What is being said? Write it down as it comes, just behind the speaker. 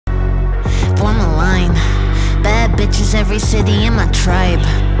behind. Bad bitches, every city in my tribe.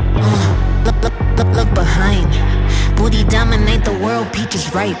 Look behind. Booty dominate the world,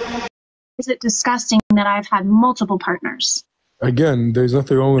 peaches ripe. Is it disgusting that I've had multiple partners? Again, there's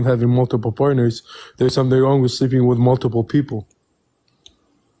nothing wrong with having multiple partners. There's something wrong with sleeping with multiple people.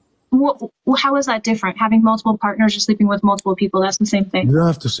 How is that different? Having multiple partners or sleeping with multiple people, that's the same thing. You don't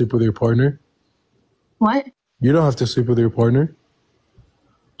have to sleep with your partner. What? You don't have to sleep with your partner.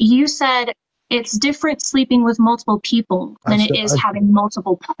 You said it's different sleeping with multiple people than it is having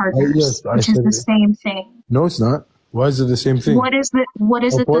multiple partners, which is the same thing. No, it's not. Why is it the same thing? What is it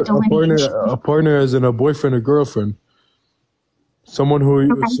the delineation? A partner as in a boyfriend or girlfriend. Someone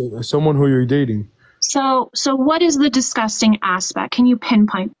who you're dating. So what is the disgusting aspect? Can you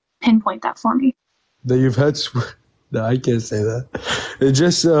pinpoint that for me? That you've had. No, I can't say that. It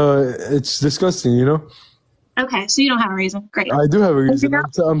just it's disgusting, you know. Okay, so you don't have a reason. Great. I do have a reason.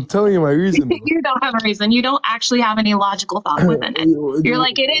 I'm telling you my reason. You don't have a reason. You don't actually have any logical thought within it. You're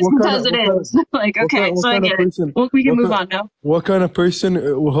like, it is because it is. Like, okay, so I get it. We can move on now. What kind of person?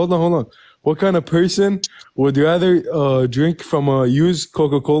 Hold on. What kind of person would rather drink from a used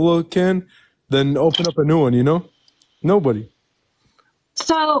Coca-Cola can than open up a new one? You know, nobody.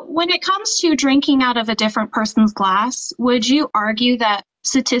 So when it comes to drinking out of a different person's glass, would you argue that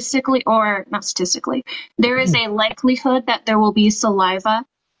statistically, or not statistically, there is a likelihood that there will be saliva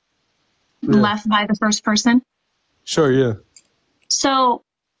left by the first person? Sure, yeah. So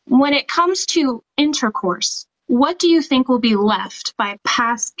when it comes to intercourse, what do you think will be left by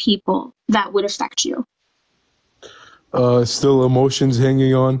past people that would affect you? Still emotions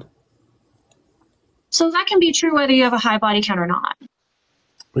hanging on. So that can be true whether you have a high body count or not.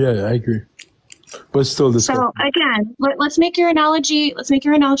 Yeah, I agree. But still, so again, let's make your analogy. Let's make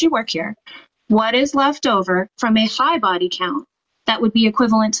your analogy work here. What is left over from a high body count that would be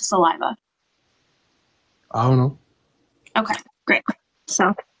equivalent to saliva? I don't know. Okay, great. So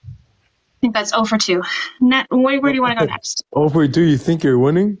I think that's 0 for 2. Where do you want to go next? 0 for 2. You think you're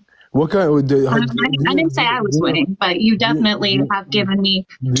winning? What kind? I didn't say I was winning, but you definitely have given me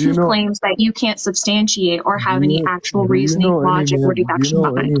two claims that you can't substantiate or have any actual reasoning, logic, or deduction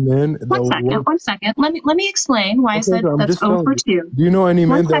behind. One second. Let me explain why I said that's 0 for 2. Do you know any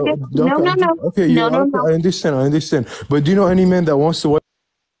man that? No. Okay, I understand. But do you know any man that wants to?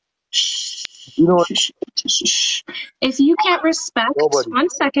 You know what? If you can't respect, one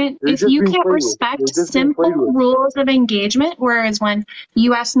second, if you can't respect simple rules of engagement, whereas when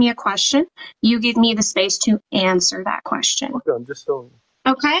you ask me a question, you give me the space to answer that question. Okay, I'm just telling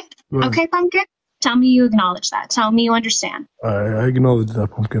you. Okay? Okay, Pumpkin? Tell me you acknowledge that. Tell me you understand. I acknowledge that,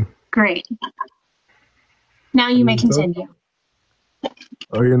 Pumpkin. Great. Now you may continue.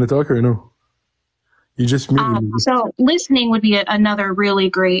 Are you going to talk or no? You just muted me. So listening would be another really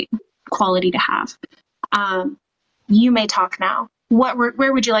great quality to have. You may talk now. Where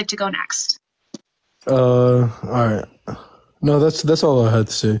would you like to go next? All right. No, that's all I had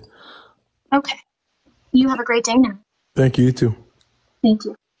to say. Okay. You have a great day now. Thank you. You too. Thank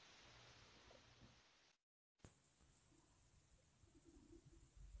you.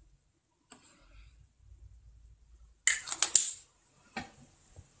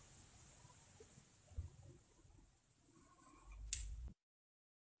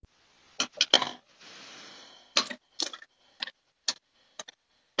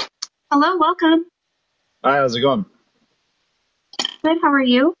 Hello, welcome. Hi, how's it going? Good, how are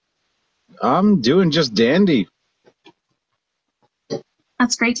you? I'm doing just dandy.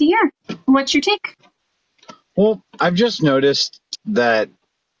 That's great to hear. What's your take? Well, I've just noticed that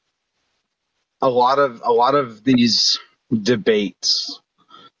a lot of these debates,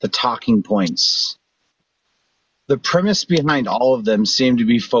 the talking points, the premise behind all of them seem to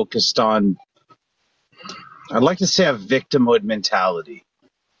be focused on, I'd like to say, a victimhood mentality.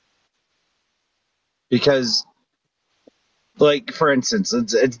 Because, like, for instance,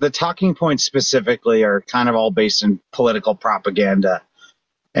 it's the talking points specifically are kind of all based in political propaganda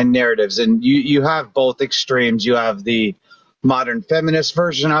and narratives. And you have both extremes. You have the modern feminist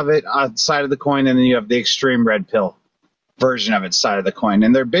version of it side of the coin, and then you have the extreme red pill version of it side of the coin.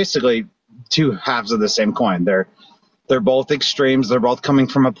 And they're basically two halves of the same coin. They're both extremes. They're both coming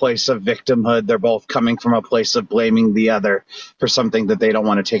from a place of victimhood. They're both coming from a place of blaming the other for something that they don't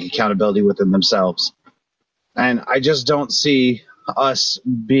want to take accountability within themselves. And I just don't see us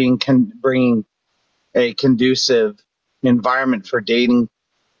bringing a conducive environment for dating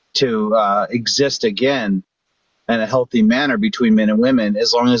to exist again in a healthy manner between men and women,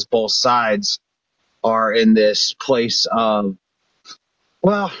 as long as both sides are in this place of,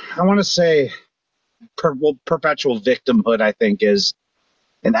 well, I want to say perpetual victimhood, I think, is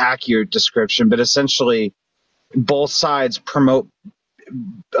an accurate description, but essentially both sides promote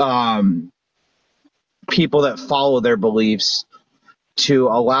people that follow their beliefs to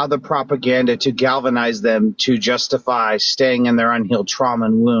allow the propaganda to galvanize them to justify staying in their unhealed trauma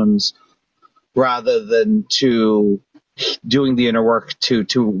and wounds rather than to doing the inner work to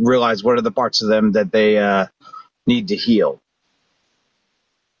realize what are the parts of them that they need to heal.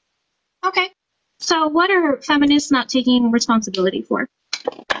 Okay. So what are feminists not taking responsibility for?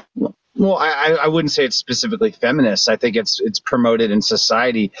 Well, I wouldn't say it's specifically feminist. I think it's promoted in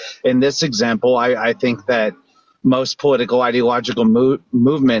society. In this example, I think that most political ideological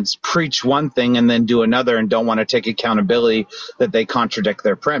movements preach one thing and then do another and don't want to take accountability that they contradict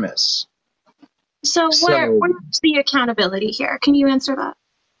their premise. So where's the accountability here? Can you answer that?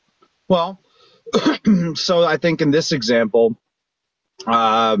 Well, so I think in this example,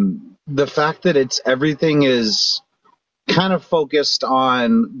 the fact that everything is kind of focused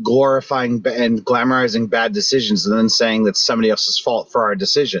on glorifying and glamorizing bad decisions and then saying that's somebody else's fault for our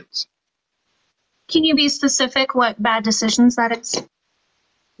decisions. Can you be specific what bad decisions that is?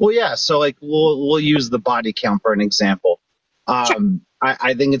 Well, yeah. So like we'll use the body count for an example. Sure.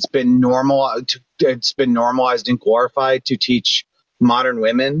 I think it's been normalized and glorified to teach modern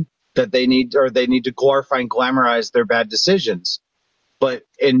women that they need to glorify and glamorize their bad decisions.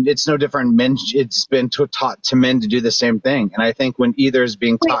 And it's no different. It's been taught to men to do the same thing. And I think when either is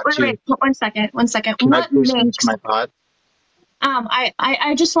being taught wait, one second. Can I please finish my thought?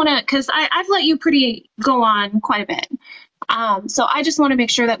 I just want to, because I've let you go on quite a bit. So I just want to make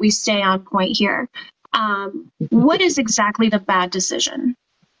sure that we stay on point here. What is exactly the bad decision?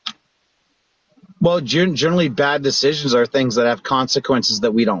 Well, generally bad decisions are things that have consequences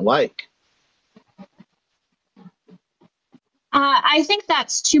that we don't like. I think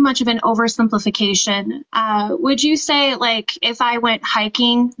that's too much of an oversimplification. Would you say, like, if I went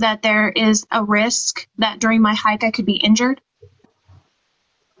hiking, that there is a risk that during my hike I could be injured?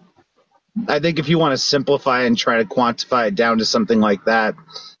 I think if you want to simplify and try to quantify it down to something like that,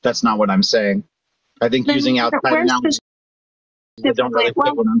 that's not what I'm saying. I think then using outside analogies don't really fit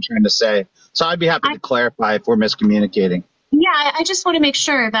what I'm trying to say. So I'd be happy to clarify if we're miscommunicating. Yeah, I just want to make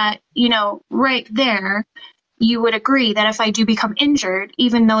sure that, right there, you would agree that if I do become injured,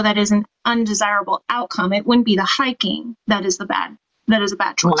 even though that is an undesirable outcome, it wouldn't be the hiking that is a bad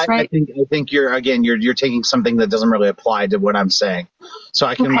choice, well, right? I think you're taking something that doesn't really apply to what I'm saying. So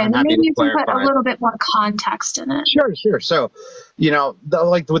I'm happy to clarify. Put a little bit more context in it. Sure. So,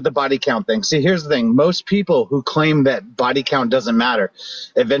 like with the body count thing. See, here's the thing. Most people who claim that body count doesn't matter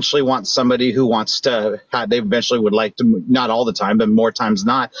eventually want somebody who wants to, they eventually would like to, not all the time, but more times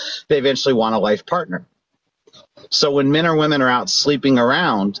not, they eventually want a life partner. So when men or women are out sleeping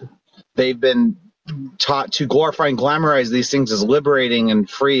around, they've been taught to glorify and glamorize these things as liberating and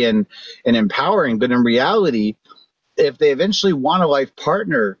free and empowering. But in reality, if they eventually want a life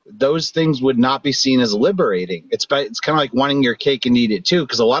partner, those things would not be seen as liberating. It's kind of like wanting your cake and eat it too,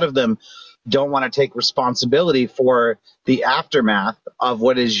 because a lot of them don't want to take responsibility for the aftermath of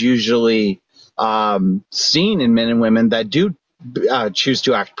what is usually seen in men and women that do choose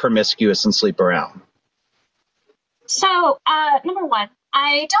to act promiscuous and sleep around. So, number one,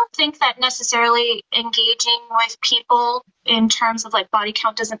 I don't think that necessarily engaging with people in terms of like body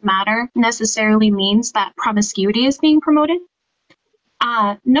count doesn't matter necessarily means that promiscuity is being promoted.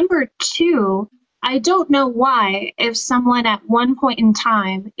 Number two, I don't know why, if someone at one point in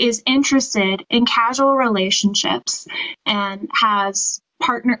time is interested in casual relationships and has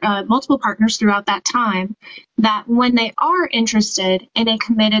multiple partners throughout that time, that when they are interested in a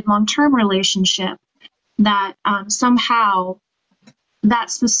committed long-term relationship, that somehow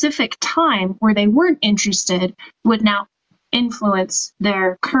that specific time where they weren't interested would now influence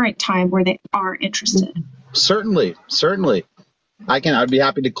their current time where they are interested. Certainly. I'd be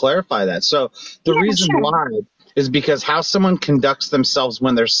happy to clarify that. So the reason why is because how someone conducts themselves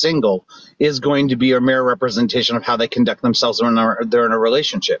when they're single is going to be a mere representation of how they conduct themselves when they're in a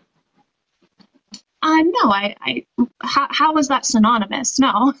relationship. No, how is that synonymous?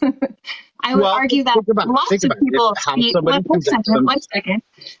 No. I would argue that lots of people speak.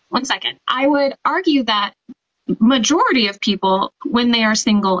 One second. I would argue that majority of people, when they are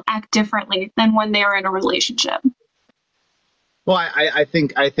single, act differently than when they are in a relationship. Well, I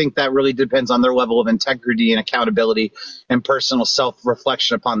think that really depends on their level of integrity and accountability and personal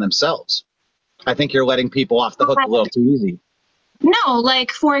self-reflection upon themselves. I think you're letting people off the hook a little too easy. No,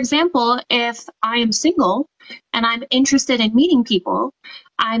 like for example, if I am single and I'm interested in meeting people,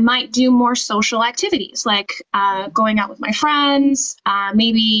 I might do more social activities like going out with my friends,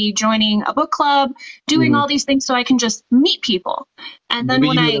 maybe joining a book club, doing all these things so I can just meet people. And then Maybe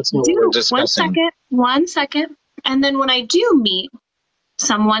when I that's not what we're do, discussing. one second, and then when I do meet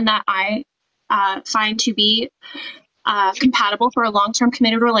someone that I find to be compatible for a long-term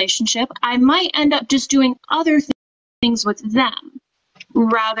committed relationship, I might end up just doing other things with them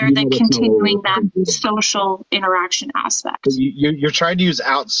rather than That's not what we're continuing that referring to. social interaction aspect. You're trying to use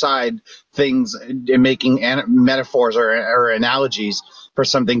outside things and making metaphors or analogies for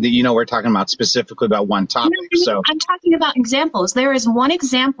something that we're talking about specifically about one topic. So I'm talking about examples. There is one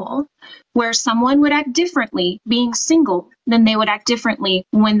example where someone would act differently being single than they would act differently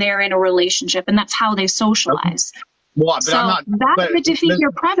when they're in a relationship, and that's how they socialize. well, but So I'm not. that But would defeat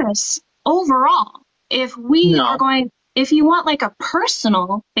your premise overall. If we No. are going, if you want like a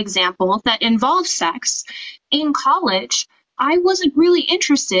personal example that involves sex, in college, I wasn't really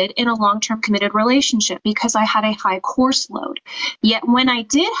interested in a long-term committed relationship because I had a high course load. Yet when I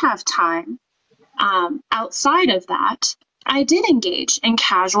did have time outside of that, I did engage in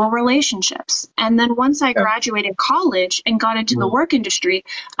casual relationships. And then once I graduated college and got into the work industry,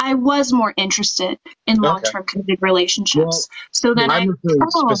 I was more interested in long-term committed relationships. So then I'm referring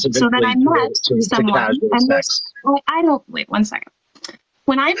specifically I met to someone. casual And sex. I don't, wait 1 second.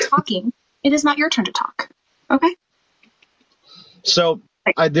 When I'm talking, it is not your turn to talk. Okay? So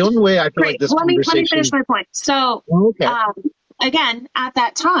the only way I feel like this Let me conversation. finish my point. So, Okay. again, at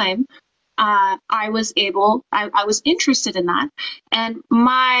that time, I was interested in that. And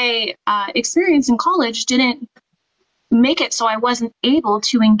my experience in college didn't make it so I wasn't able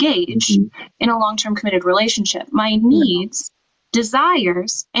to engage in a long-term committed relationship. My needs,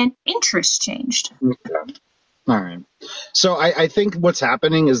 desires, and interests changed. Okay. All right. So I think what's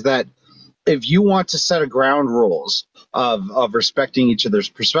happening is that if you want to set a ground rules of respecting each other's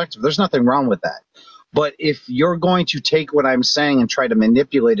perspective, there's nothing wrong with that. But if you're going to take what I'm saying and try to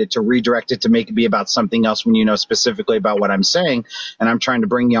manipulate it to redirect it to make it be about something else when you know specifically about what I'm saying, and I'm trying to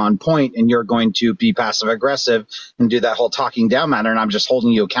bring you on point, and you're going to be passive aggressive and do that whole talking down matter, and I'm just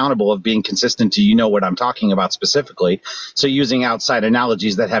holding you accountable of being consistent to what I'm talking about specifically. So using outside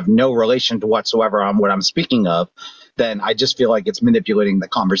analogies that have no relation to whatsoever on what I'm speaking of, then I just feel like it's manipulating the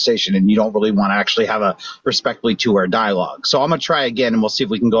conversation, and you don't really want to actually have a respectfully two-word dialogue. So I'm going to try again, and we'll see if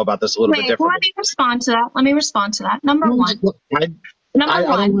we can go about this a little bit differently. Let me respond to that. Number one. I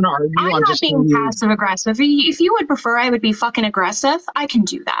don't want to argue. I'm not being passive aggressive. If you would prefer I would be fucking aggressive, I can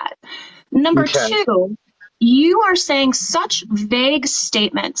do that. Number two, you are saying such vague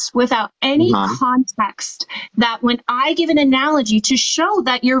statements without any context that when I give an analogy to show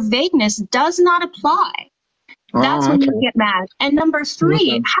that your vagueness does not apply, that's when you get mad. And number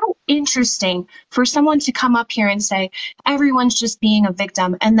three, how interesting for someone to come up here and say, everyone's just being a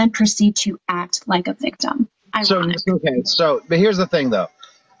victim, and then proceed to act like a victim. Ironic. But here's the thing, though.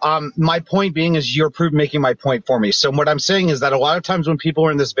 My point being is you're making my point for me. So what I'm saying is that a lot of times when people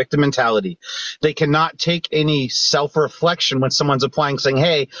are in this victim mentality, they cannot take any self-reflection when someone's applying, saying,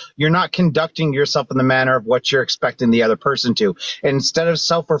 hey, you're not conducting yourself in the manner of what you're expecting the other person to. And instead of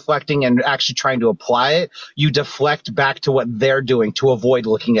self-reflecting and actually trying to apply it, you deflect back to what they're doing to avoid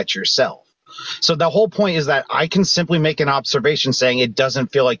looking at yourself. So the whole point is that I can simply make an observation saying it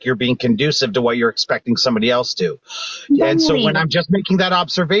doesn't feel like you're being conducive to what you're expecting somebody else to. And so when I'm just making that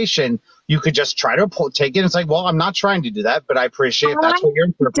observation, you could just try to take it and say, well, I'm not trying to do that, but I appreciate that's what you're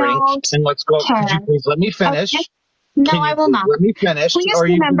interpreting. And let's go. Could you please let me finish? Okay. No, I will not. Let me finish. Please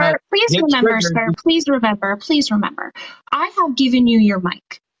remember, I have given you your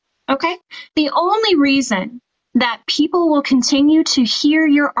mic. Okay? The only reason that people will continue to hear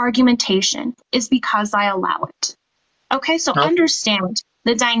your argumentation is because I allow it. Okay, so understand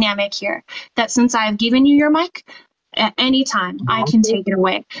the dynamic here, that since I've given you your mic, at any time I can take it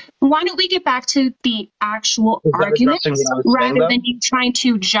away. Why don't we get back to the actual argument rather than you trying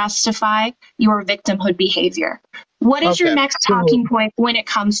to justify your victimhood behavior? What is your next talking point when it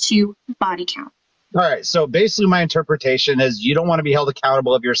comes to body count? All right. So basically my interpretation is you don't want to be held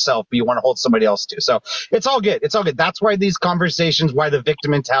accountable of yourself, but you want to hold somebody else to. So it's all good. It's all good. That's why these conversations, why the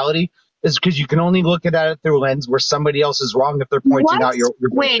victim mentality is because you can only look at it through a lens where somebody else is wrong if they're pointing out your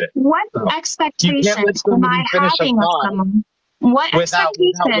bullshit. What expectations am I having of someone? What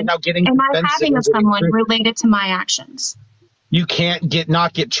expectation am I having of someone related to my actions? You can't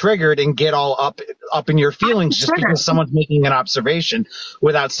not get triggered and get all up in your feelings just because someone's making an observation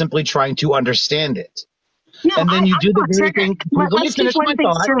without simply trying to understand it. No, and then you do the very thing. Let me finish my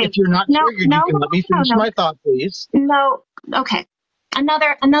thought. If you're not triggered, you can let me finish my thought, please. No. Okay.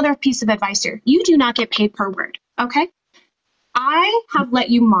 another piece of advice here. You do not get paid per word, okay? I have let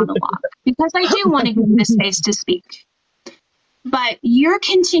you monologue because I do want to give you the space to speak. But your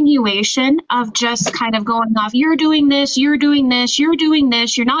continuation of just kind of going off, you're doing this, you're doing this, you're doing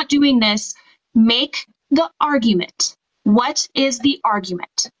this, you're not doing this, make the argument. What is the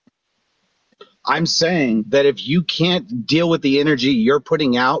argument? I'm saying that if you can't deal with the energy you're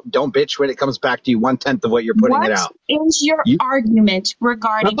putting out, don't bitch when it comes back to you 1/10 of what you're putting it out. What is your argument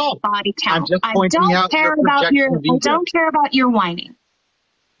regarding body count? I'm just pointing out your projection of ego. I don't care about your whining.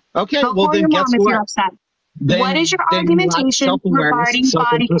 Okay, Go well call then your guess mom if you're what? upset. Then, what is your then you lack argumentation self-awareness, regarding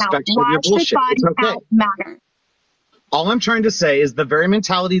body count? self-introspection of Why your should bullshit. body It's okay. count matter? All I'm trying to say is the very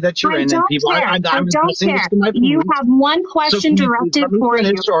mentality that you're I in, don't and people, care. I'm I don't addressing care. this to my You point. have one So question can you please directed let me for you.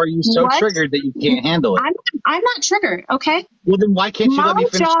 finish, or are you so What? triggered that you can't handle it? I'm not triggered, okay? Well, then why can't you let me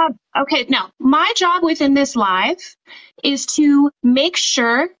finish? My job within this live is to make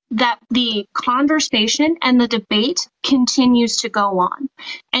sure that the conversation and the debate continues to go on.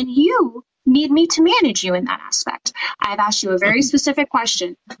 And you need me to manage you in that aspect. I've asked you a very specific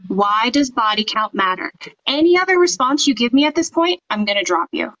question. Why does body count matter? Any other response you give me at this point, I'm going to drop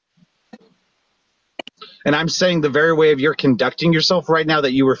you. And I'm saying the very way of you're conducting yourself right now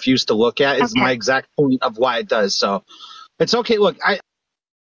that you refuse to look at is my exact point of why it does. So it's okay. Look,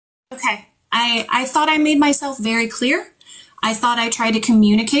 Okay, I thought I made myself very clear. I thought I tried to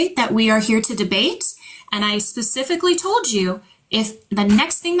communicate that we are here to debate. And I specifically told you, if the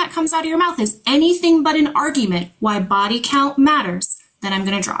next thing that comes out of your mouth is anything but an argument why body count matters, then I'm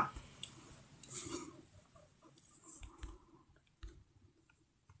going to drop.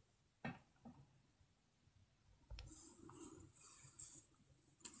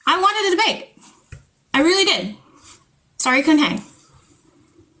 I wanted a debate. I really did. Sorry I couldn't hang.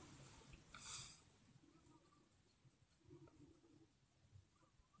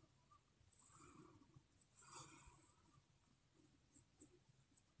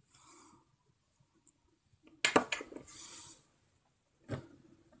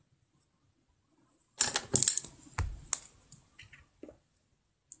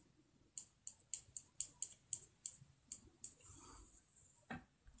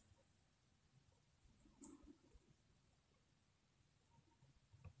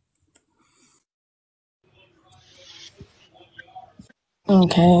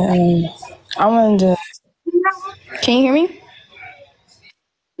 Okay, I wanted to. Can you hear me?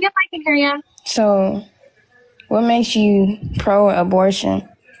 Yep, I can hear you. So, what makes you pro-abortion?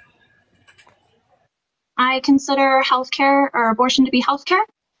 I consider healthcare or abortion to be healthcare,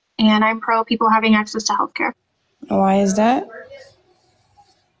 and I'm pro people having access to healthcare. Why is that?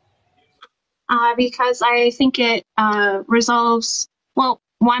 Because I think it resolves. Well,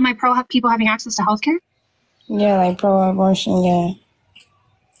 why am I pro people having access to healthcare? Yeah, like pro-abortion, yeah.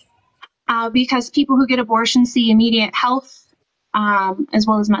 Because people who get abortions see immediate health as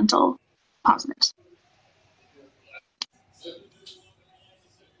well as mental positives.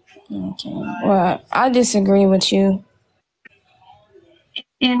 Okay. Well, I disagree with you.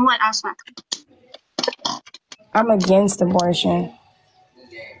 In what aspect? I'm against abortion.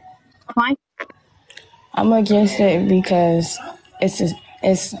 Why? I'm against it because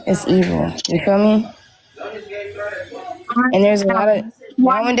it's evil. You feel me? And there's a lot of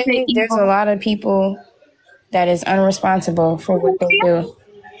nowadays. There's a lot of people that is unresponsible for what they do.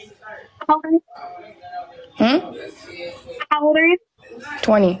 How old are you? How old are you?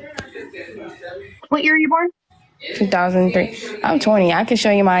 20. What year are you born? 2003. I'm 20. I can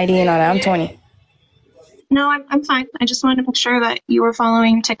show you my ID and all that. I'm 20. No, I'm fine. I just wanted to make sure that you were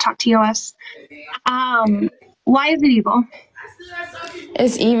following TikTok TOS. Why is it evil?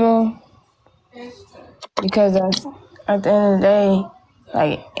 It's evil because at the end of the day,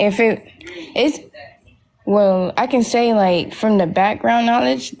 like well, I can say like from the background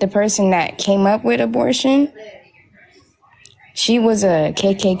knowledge, the person that came up with abortion, she was a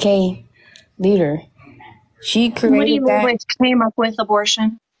KKK leader. She created What do you mean with came up with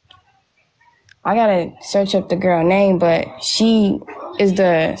abortion? I gotta search up the girl name, but she is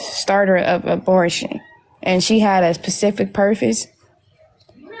the starter of abortion. And she had a specific purpose.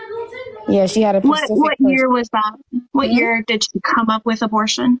 Yeah, she had a specific purpose. What year was that? What year did she come up with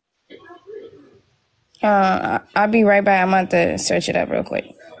abortion? I'll be right back. I'm about to search it up real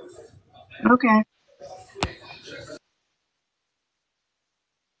quick. Okay.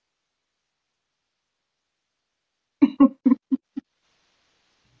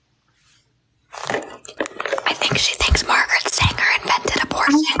 I think she thinks Margaret Sanger invented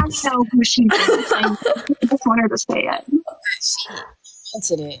abortion. I know who she is. I just want her to say it.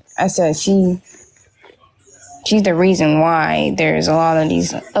 That's it. I said she She's the reason why there's a lot of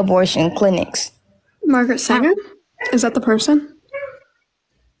these abortion clinics. Margaret Sanger? Is that the person?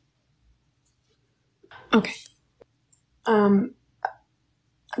 Okay.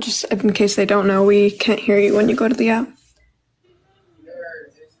 Just in case they don't know, we can't hear you when you go to the app.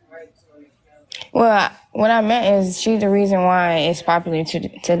 Well, what I meant is she's the reason why it's popular to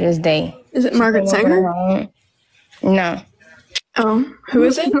this day. Is it Margaret Sanger? No. Oh, who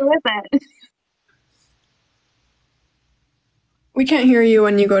is it? Who is it? We can't hear you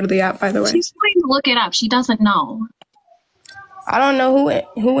when you go to the app, by the way. She's trying to look it up. She doesn't know. I don't know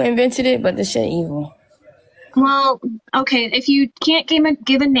who invented it, but this shit evil. Well, okay, if you can't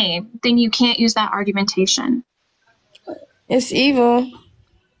give a name, then you can't use that argumentation. It's evil.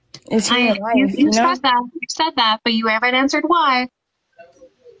 It's human life, you said that. You said that, but you haven't answered why.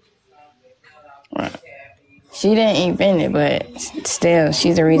 She didn't invent it, but still,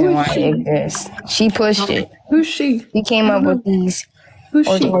 she's the reason why it exists. She pushed it. Who's she? She came up with these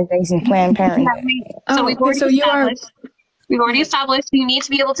organizations, Planned Parenthood. So we've already established you need to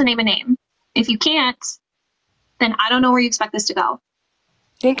be able to name a name. If you can't, then I don't know where you expect this to go.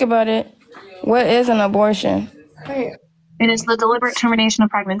 Think about it. What is an abortion? Hey. It is the deliberate termination of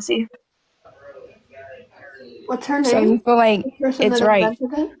pregnancy. What's her name? So you feel like it's right.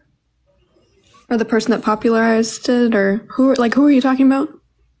 Or the person that popularized it, or who are you talking about?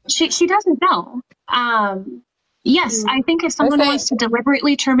 She doesn't know. Yes, I think if someone wants to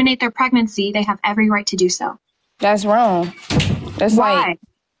deliberately terminate their pregnancy, they have every right to do so. That's wrong. That's why?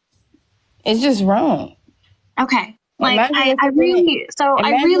 It's just wrong. Okay. I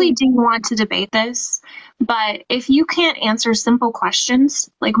really do want to debate this, but if you can't answer simple questions,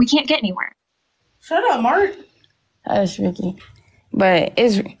 we can't get anywhere. Shut up, Mark. That's Ricky. But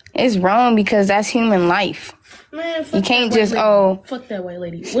it's wrong because that's human life. Man, you can't just fuck that white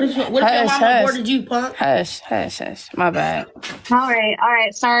lady. What if your mama aborted you, punk? Hush. My bad. All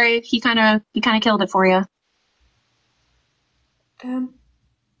right. Sorry, he kind of killed it for you. I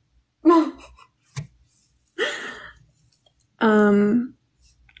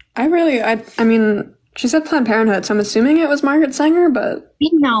mean, she said Planned Parenthood, so I'm assuming it was Margaret Sanger, but...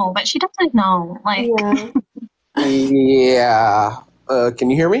 No, but she doesn't know. Yeah. Can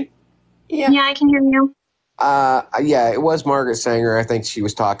you hear me? Yeah, I can hear you. Yeah, it was Margaret Sanger. I think she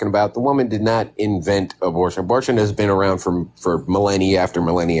was talking about. The woman did not invent abortion. Abortion has been around for millennia after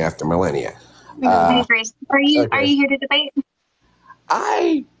millennia after millennia. I agree. Are you here to debate?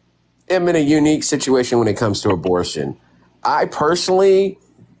 I am in a unique situation when it comes to abortion. I personally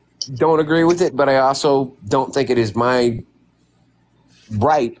don't agree with it, but I also don't think it is my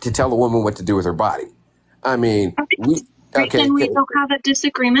right to tell a woman what to do with her body. I mean, Then we don't have a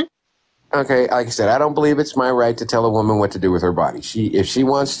disagreement. Okay, like I said, I don't believe it's my right to tell a woman what to do with her body. If she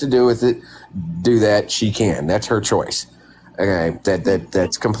wants to do that, she can. That's her choice. Okay,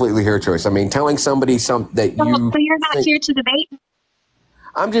 that's completely her choice. I mean, telling somebody So you're not here to debate?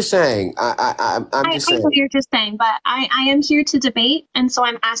 I'm just saying. I know what you're just saying, but I am here to debate, and so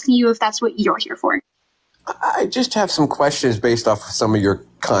I'm asking you if that's what you're here for. I just have some questions based off of some of your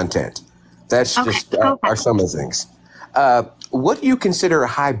content. That's are some of the things. What do you consider a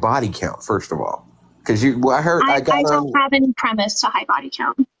high body count, first of all? Because I don't have any premise to high body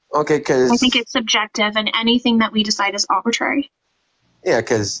count. Okay, because I think it's subjective, and anything that we decide is arbitrary. Yeah,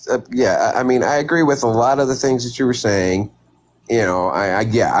 because I mean, I agree with a lot of the things that you were saying. You know, I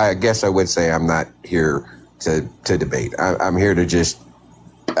guess I would say I'm not here to debate. I'm here to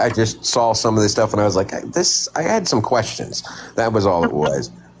I just saw some of this stuff and I was like, I had some questions. That was all it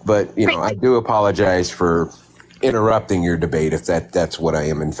was. But, I do apologize for interrupting your debate if that's what I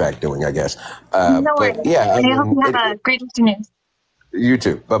am in fact doing, I guess. No worries. Yeah, I hope you have a great afternoon. You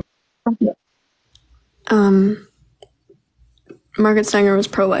too. Bye. Margaret Sanger was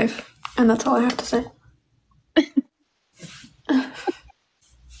pro-life, and that's all I have to say.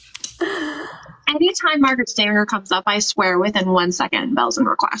 Anytime Margaret Sanger comes up, I swear within 1 second, bells and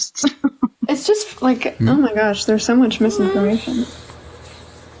requests. It's just oh my gosh, there's so much misinformation.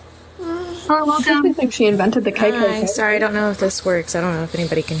 Oh, welcome. I think she invented the KKK. Hi, sorry, I don't know if this works. I don't know if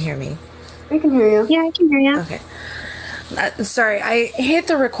anybody can hear me. I can hear you. Yeah, I can hear you. Okay. Sorry, I hit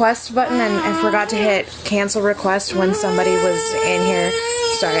the request button and I forgot to hit cancel request when somebody was in here.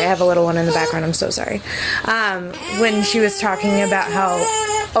 Sorry, I have a little one in the background. I'm so sorry. When she was talking about how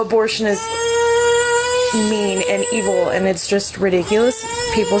abortion is mean and evil and it's just ridiculous,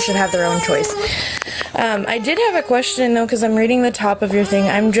 people should have their own choice. I did have a question though, because I'm reading the top of your thing.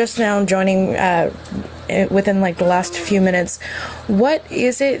 I'm just now joining within the last few minutes. What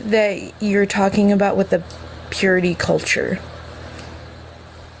is it that you're talking about with the purity culture?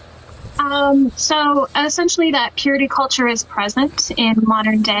 So essentially that purity culture is present in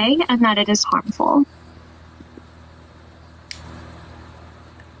modern day and that it is harmful.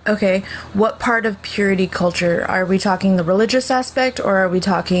 Okay, what part of purity culture? Are we talking the religious aspect, or are we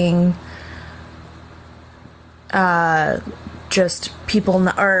talking just people,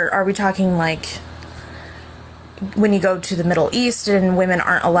 or are we talking like when you go to the Middle East and women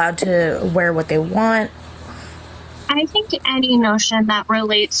aren't allowed to wear what they want? I think any notion that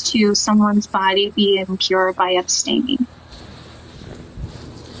relates to someone's body being pure by abstaining.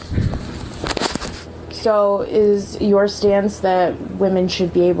 So is your stance that women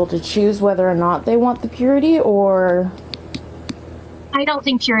should be able to choose whether or not they want the purity, or? I don't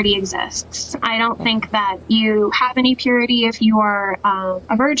think purity exists. I don't think that you have any purity if you are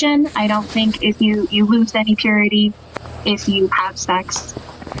a virgin. I don't think if you lose any purity if you have sex.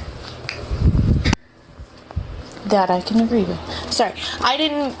 That I can agree with. Sorry, I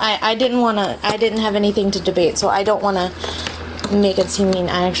didn't have anything to debate, so I don't want to make it seem mean.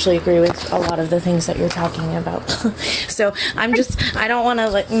 I actually agree with a lot of the things that you're talking about. So I don't want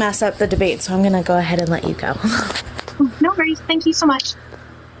to mess up the debate, so I'm going to go ahead and let you go. No worries. Thank you so much.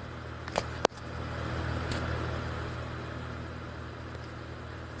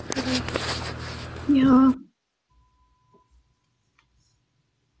 Yeah.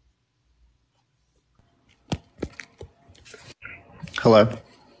 Hello.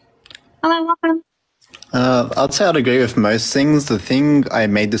 Hello, welcome. I'd say I'd agree with most things. The thing I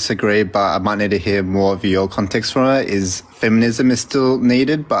may disagree, but I might need to hear more of your context from it, is feminism is still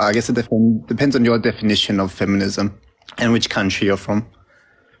needed, but I guess it depends on your definition of feminism and which country you're from.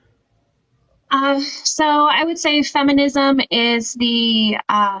 So I would say feminism is the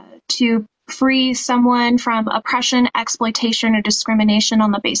to free someone from oppression, exploitation, or discrimination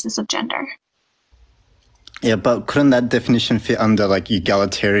on the basis of gender. Yeah, but couldn't that definition fit under like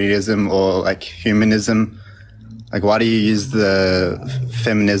egalitarianism or like humanism? Like, why do you use the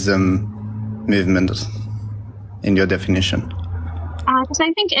feminism movement in your definition? Because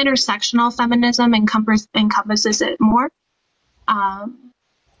I think intersectional feminism encompasses it more. And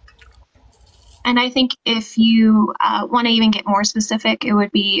I think if you want to even get more specific, it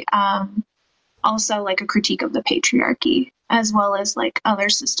would be also like a critique of the patriarchy, as well as like other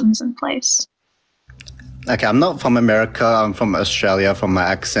systems in place. Okay, I'm not from America. I'm from Australia, from my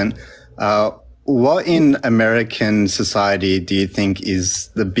accent. What in American society do you think is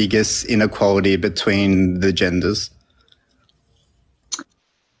the biggest inequality between the genders?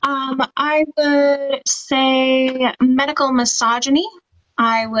 I would say medical misogyny.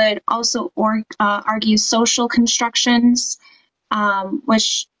 I would also argue social constructions,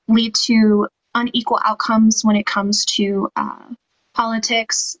 which lead to unequal outcomes when it comes to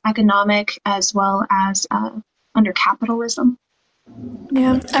politics, economic, as well as under capitalism.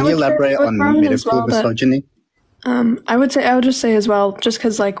 Yeah. Can you elaborate on medical misogyny? I would just say as well, just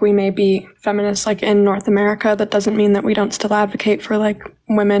because like we may be feminists like in North America, that doesn't mean that we don't still advocate for like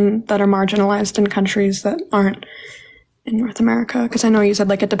women that are marginalized in countries that aren't in North America. Because I know you said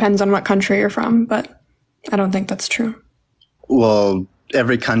like it depends on what country you're from, but I don't think that's true. Well,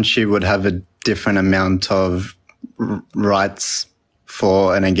 every country would have a different amount of rights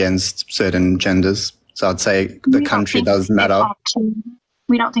for and against certain genders. So I'd say the country does matter.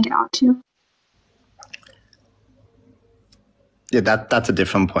 We don't think it ought to. Yeah, that's a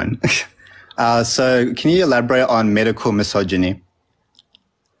different point. So can you elaborate on medical misogyny?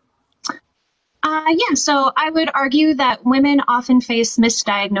 Yeah, so I would argue that women often face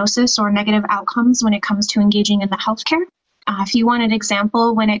misdiagnosis or negative outcomes when it comes to engaging in the healthcare. If you want an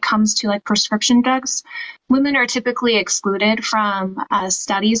example, when it comes to like prescription drugs, women are typically excluded from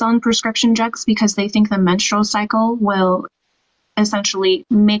studies on prescription drugs because they think the menstrual cycle will essentially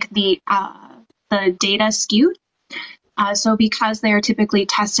make the data skewed. So because they are typically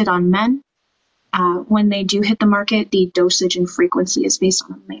tested on men, when they do hit the market, the dosage and frequency is based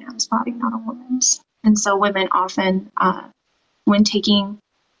on a man's body, not a woman's. And so women often, when taking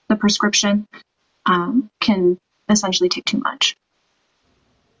the prescription, can essentially take too much.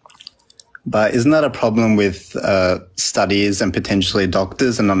 But isn't that a problem with studies and potentially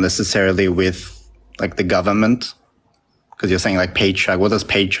doctors and not necessarily with like the government? Because you're saying like patriarch. What does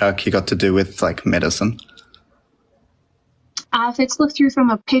patriarchy got to do with like medicine? If it's looked through from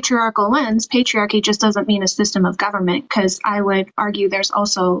a patriarchal lens, patriarchy just doesn't mean a system of government, because I would argue there's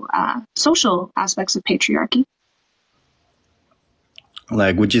also social aspects of patriarchy.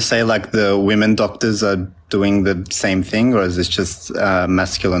 Like, would you say like the women doctors are doing the same thing, or is this just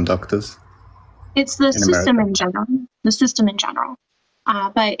masculine doctors? It's the system in general. The system in general.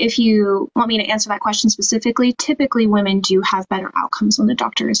 But if you want me to answer that question specifically, typically women do have better outcomes when the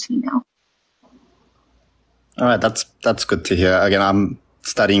doctor is female. All right, that's good to hear. Again, I'm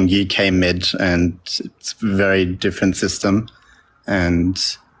studying UK Mid, and it's a very different system. And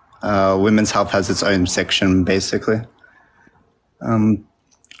women's health has its own section, basically.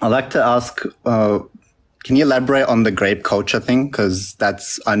 I'd like to ask, can you elaborate on the grape culture thing? Because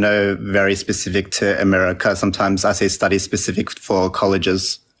that's, I know, very specific to America. Sometimes I say study specific for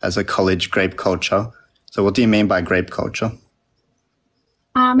colleges as a college grape culture. So what do you mean by grape culture?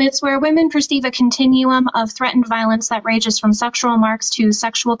 It's where women perceive a continuum of threatened violence that ranges from sexual remarks to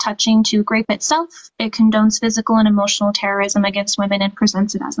sexual touching to rape itself. It condones physical and emotional terrorism against women and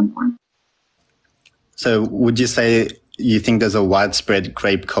presents it as a norm. So would you say you think there's a widespread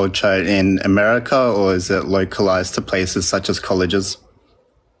grape culture in America, or is it localized to places such as colleges?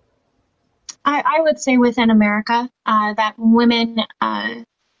 I would say within America that women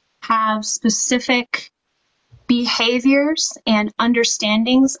have specific behaviors and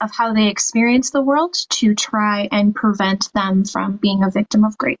understandings of how they experience the world to try and prevent them from being a victim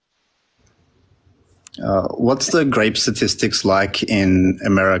of rape. What's the grape statistics like in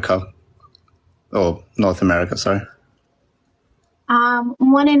America? Or North America, sorry.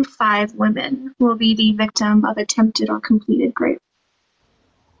 1 in 5 women will be the victim of attempted or completed rape.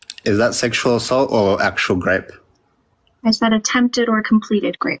 Is that sexual assault or actual grape? I said attempted or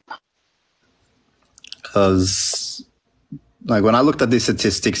completed rape. Because, like, when I looked at these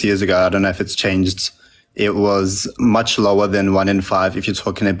statistics years ago, I don't know if it's changed, it was much lower than 1 in 5 if you're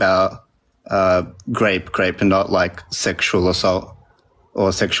talking about grape and not like sexual assault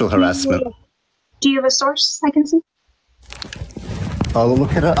or sexual harassment. Do you have a source I can see? I'll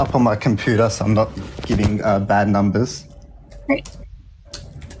look it up on my computer so I'm not giving bad numbers. Great.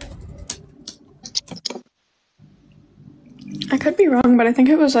 I could be wrong, but I think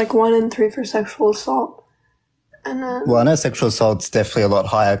it was like 1 in 3 for sexual assault. And well, I know sexual assault's definitely a lot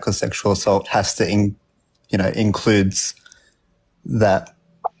higher because sexual assault has to, includes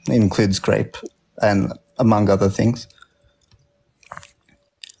grape and among other things.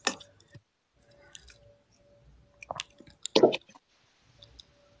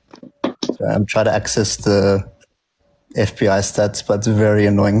 So I'm trying to access the FBI stats, but it's very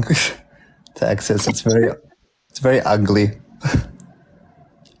annoying to access. It's very ugly.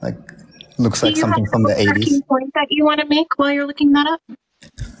 Like, looks like something from the 80s. Do you have a point that you want to make while you're looking that up?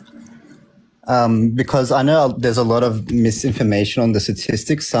 Because I know there's a lot of misinformation on the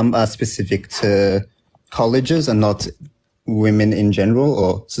statistics. Some are specific to colleges and not women in general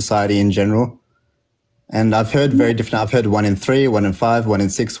or society in general. And I've heard very different. I've heard 1 in 3, 1 in 5, 1 in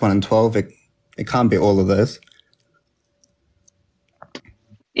 6, 1 in 12. It can't be all of those.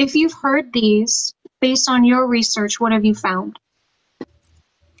 If you've heard these, based on your research, what have you found?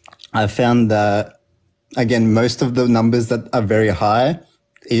 I found that, again, most of the numbers that are very high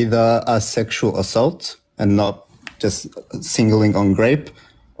either are sexual assault and not just singling on grape,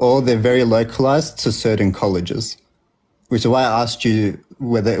 or they're very localized to certain colleges, which is why I asked you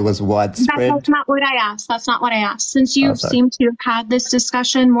whether it was widespread. That's not what I asked. That's not what I asked. Since you seem to have had this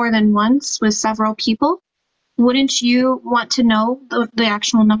discussion more than once with several people, wouldn't you want to know the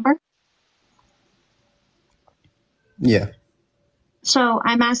actual number? Yeah. So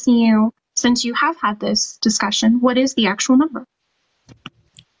I'm asking you, since you have had this discussion, what is the actual number?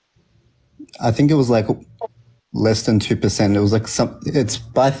 I think it was like less than 2%. It was like it's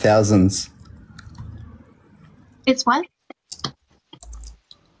by thousands. It's what?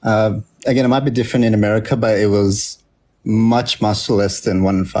 Again, it might be different in America, but it was much, much less than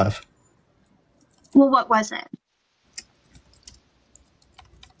 1 in 5. Well, what was it?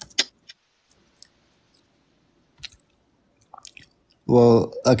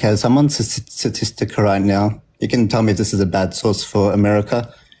 Well, okay, so I'm on Statistica right now. You can tell me if this is a bad source for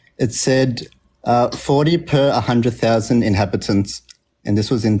America. It said 40 per 100,000 inhabitants, and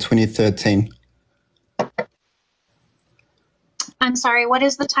this was in 2013. I'm sorry, what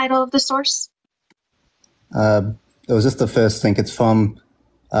is the title of the source? It was just the first link. It's from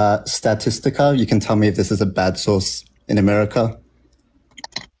Statistica. You can tell me if this is a bad source in America.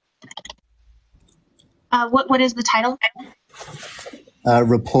 What is the title?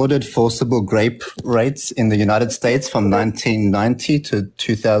 Reported forcible grape rates in the United States from 1990 to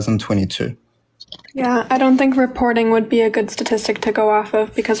 2022. Yeah, I don't think reporting would be a good statistic to go off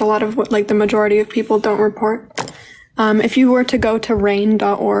of because a lot of, like, the majority of people don't report. If you were to go to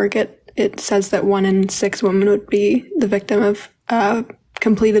rain.org, it says that 1 in 6 women would be the victim of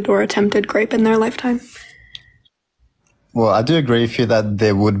completed or attempted rape in their lifetime. Well, I do agree with you that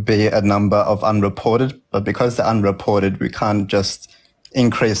there would be a number of unreported, but because they're unreported, we can't just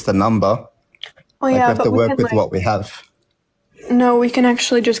increase the number. Well, we yeah, have but to we work could, with like, what we have. No, we can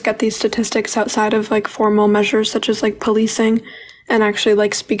actually just get these statistics outside of like formal measures such as like policing and actually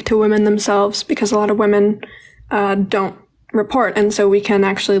like speak to women themselves, because a lot of women don't report. And so we can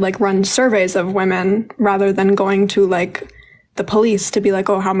actually like run surveys of women rather than going to like the police to be like,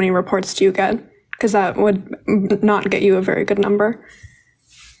 oh, how many reports do you get? Because that would not get you a very good number.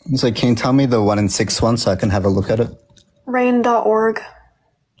 So can you tell me the 1 in 6 one so I can have a look at it? RAIN.org.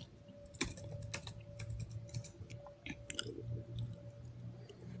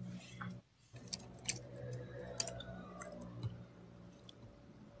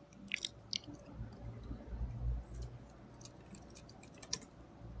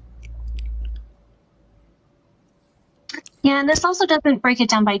 Yeah, and this also doesn't break it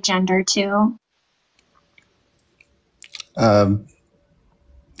down by gender, too.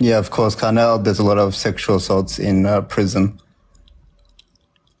 Yeah, of course. I know there's a lot of sexual assaults in prison.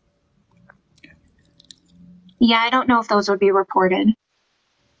 Yeah, I don't know if those would be reported.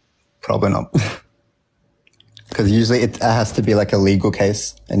 Probably not. Because usually it has to be like a legal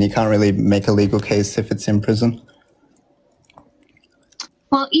case, and you can't really make a legal case if it's in prison.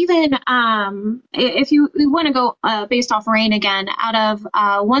 Well, even if you want to go based off RAIN again, out of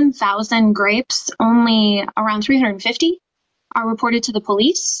 1,000 grapes, only around 350 are reported to the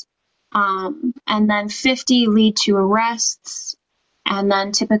police, and then 50 lead to arrests, and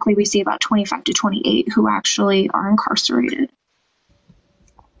then typically we see about 25 to 28 who actually are incarcerated.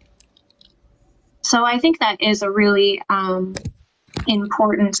 So I think that is a really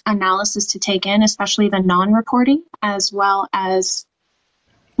important analysis to take in, especially the non-reporting, as well as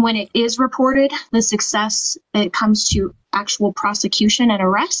when it is reported, the success that it comes to actual prosecution and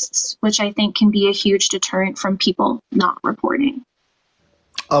arrests, which I think can be a huge deterrent from people not reporting.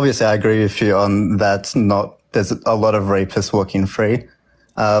 Obviously, I agree with you on that. There's a lot of rapists walking free.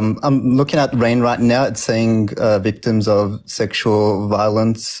 I'm looking at RAIN right now. It's saying victims of sexual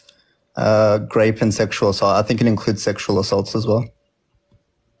violence, rape and sexual assault. I think it includes sexual assaults as well.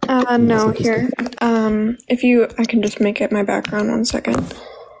 No, here. I can just make it my background 1 second.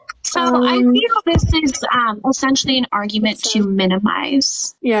 So I feel this is essentially an argument to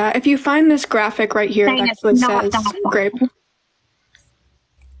minimize. Yeah, if you find this graphic right here, it actually says grape.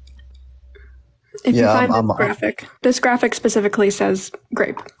 If you find this graphic specifically says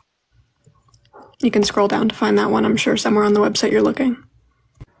grape. You can scroll down to find that one, I'm sure, somewhere on the website you're looking.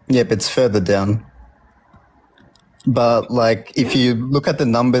 Yep, it's further down. But like, if you look at the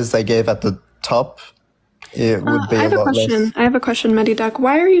numbers they gave at the top, it would be a lot less. I have a question, Mediduck.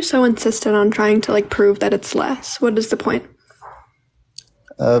 Why are you so insistent on trying to like prove that it's less? What is the point?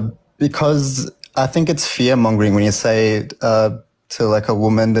 Because I think it's fear mongering when you say to like a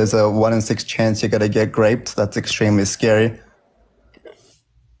woman, there's a 1 in 6 chance you're gonna get raped. That's extremely scary.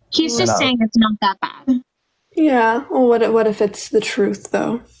 He's just saying it's not that bad. Yeah. Well, what if it's the truth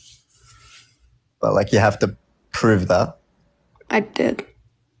though? But like, you have to prove that. I did.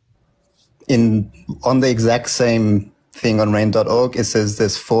 On the exact same thing on rain.org, it says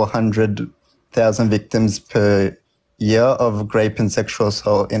there's 400,000 victims per year of rape and sexual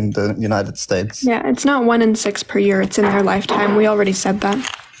assault in the United States. Yeah, it's not 1 in 6 per year. It's in their lifetime. We already said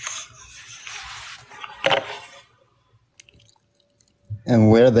that. And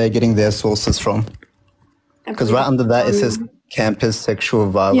where are they getting their sources from? Because right under that, it says campus sexual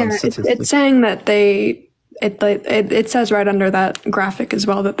violence statistics. It's saying that it says right under that graphic as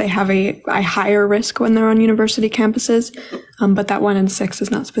well that they have a higher risk when they're on university campuses, but that 1 in 6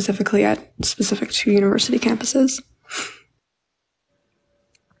 is not specific to university campuses.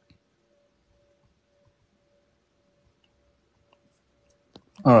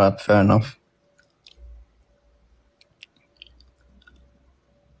 All right, fair enough.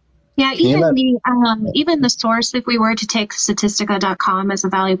 Yeah, even the source, if we were to take Statistica.com as a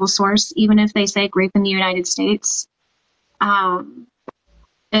valuable source, even if they say grape in the United States,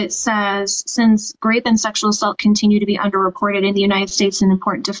 it says, since grape and sexual assault continue to be underreported in the United States, it's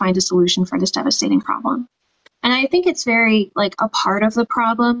important to find a solution for this devastating problem. And I think it's very like a part of the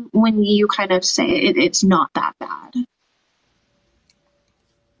problem when you kind of say it's not that bad.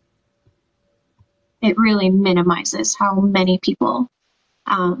 It really minimizes how many people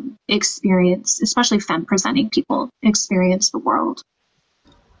experience, especially femme-presenting people, experience the world.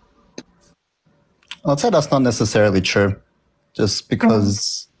 I'd say that's not necessarily true, just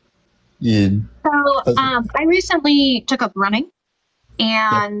because you... So I recently took up running,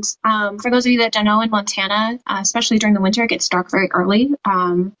 and for those of you that don't know, in Montana, especially during the winter, it gets dark very early.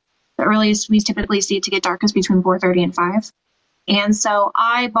 The earliest we typically see it to get dark is between 4:30 and 5. And so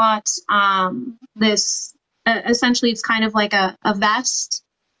I bought this, essentially it's kind of like a vest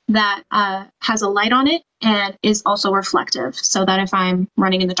that has a light on it and is also reflective, so that if I'm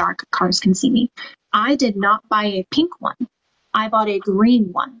running in the dark, cars can see me. I did not buy a pink one. I bought a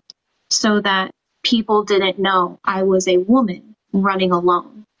green one so that people didn't know I was a woman running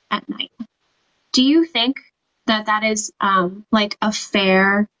alone at night. Do you think that that is like a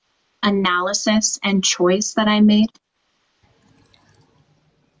fair analysis and choice that I made?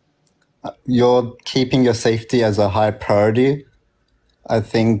 You're keeping your safety as a high priority. I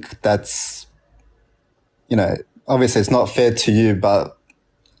think that's, obviously it's not fair to you, but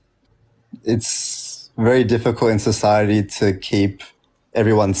it's very difficult in society to keep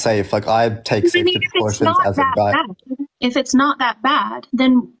everyone safe. Like, I take safety precautions as a guy. If it's not that bad,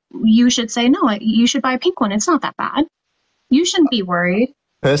 then you should say, no, you should buy a pink one. It's not that bad. You shouldn't be worried.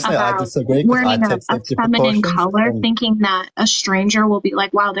 Personally, I disagree, because I take safety feminine precautions. color, thinking that a stranger will be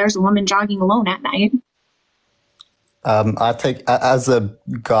like, wow, there's a woman jogging alone at night. I take, as a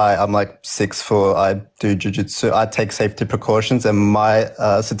guy, I'm like 6 foot, I do jiu-jitsu, I take safety precautions, and my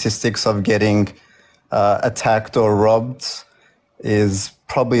statistics of getting attacked or robbed is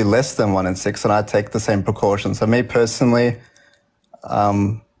probably less than 1 in 6, and I take the same precautions. So me personally,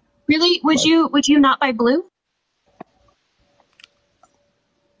 really, would you not buy blue?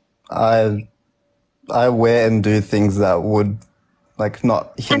 I wear and do things that would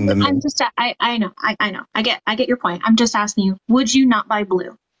not hinder me. I know. I get your point. I'm just asking you, would you not buy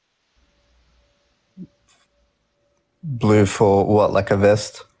blue? Blue for what, like a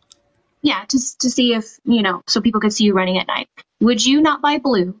vest? Yeah, just to see if, so people could see you running at night. Would you not buy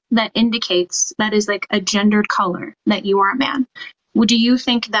blue that indicates that is like a gendered color that you are a man? Do you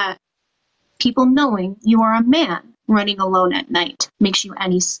think that people knowing you are a man running alone at night makes you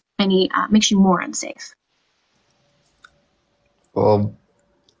makes you more unsafe? Well,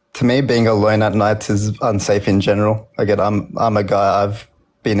 to me, being alone at night is unsafe in general. Again, I'm a guy. I've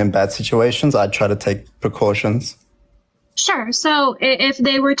been in bad situations. I try to take precautions. Sure. So if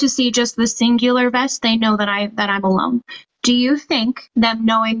they were to see just the singular vest, they know that I'm alone. Do you think them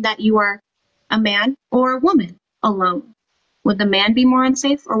knowing that you are a man or a woman alone, would the man be more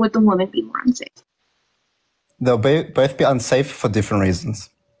unsafe or would the woman be more unsafe? They'll both be unsafe for different reasons.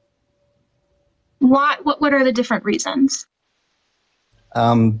 What are the different reasons?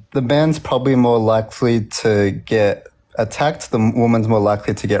 The man's probably more likely to get attacked. The woman's more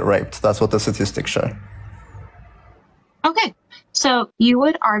likely to get raped. That's what the statistics show. Okay. So you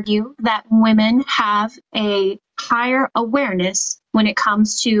would argue that women have a higher awareness when it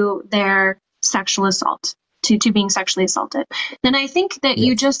comes to their sexual assault, to being sexually assaulted. Then I think that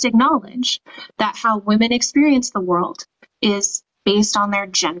you just acknowledge that how women experience the world is based on their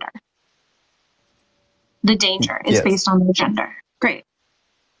gender. The danger is based on their gender. Great.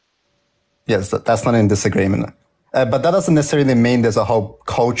 Yes, that's not in disagreement. But that doesn't necessarily mean there's a whole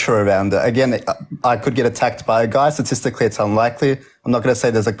culture around it. Again, I could get attacked by a guy. Statistically, it's unlikely. I'm not going to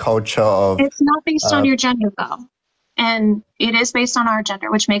say there's a culture of... It's not based on your gender, though. And it is based on our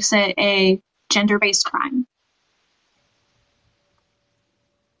gender, which makes it a gender-based crime.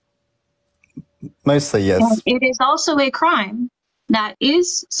 Mostly, yes. And it is also a crime that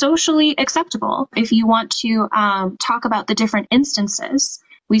is socially acceptable. If you want to talk about the different instances,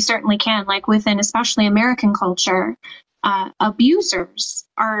 we certainly can. Like within especially American culture, abusers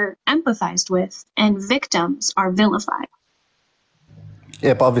are empathized with and victims are vilified.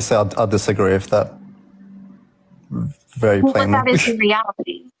 Yeah, but obviously I'll disagree with that very plainly. But that is the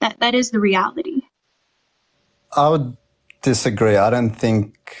reality. That is the reality. I would disagree. I don't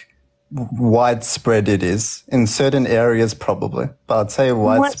think widespread it is. In certain areas, probably. But I'd say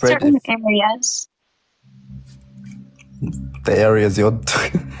widespread. What certain areas? The areas you're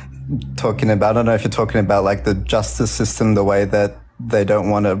talking about. I don't know if you're talking about like the justice system, the way that they don't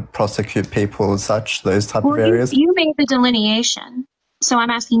want to prosecute people as such, those type of areas. You made the delineation. So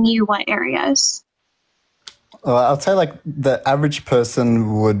I'm asking you what areas. I'll say like the average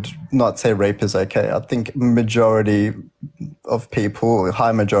person would not say rape is okay. I think majority of people,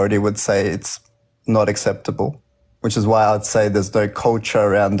 high majority, would say it's not acceptable, which is why I'd say there's no culture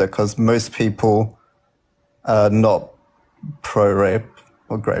around it, because most people are not pro-rape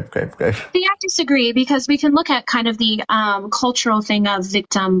or grape. See, I disagree, because we can look at kind of the cultural thing of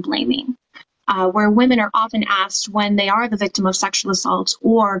victim blaming, where women are often asked when they are the victim of sexual assault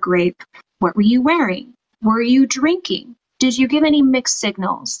or rape, what were you wearing? Were you drinking? Did you give any mixed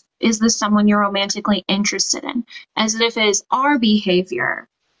signals? Is this someone you're romantically interested in? As if it is our behavior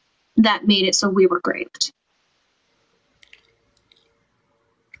that made it so we were raped.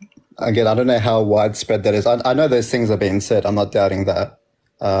 Again, I don't know how widespread that is. I know those things are being said. I'm not doubting that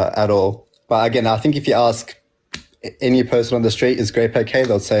at all. But again, I think if you ask any person on the street, is grape okay?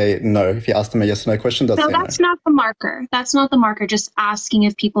 They'll say no. If you ask them a yes or no question, they'll So say no. that's not the marker. That's not the marker, just asking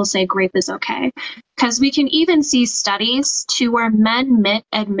if people say grape is okay. Because we can even see studies to where men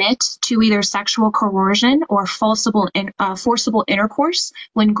admit to either sexual coercion or forcible intercourse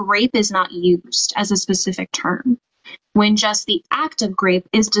when grape is not used as a specific term. When just the act of grape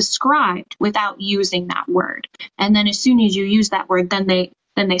is described without using that word. And then as soon as you use that word, then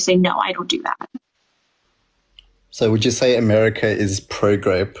they say, no, I don't do that. So would you say America is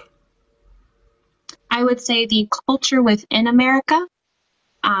pro-grape? I would say the culture within America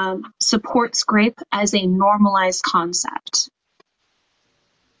supports grape as a normalized concept.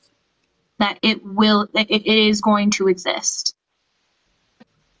 That it is going to exist.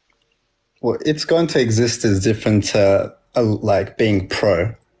 Well, it's going to exist is different to like being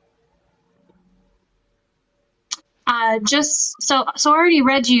pro. So I already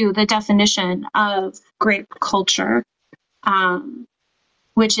read you the definition of grape culture,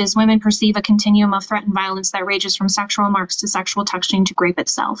 which is women perceive a continuum of threat and violence that ranges from sexual remarks to sexual texting to grape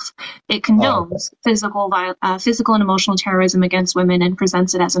itself. It condones physical and emotional terrorism against women and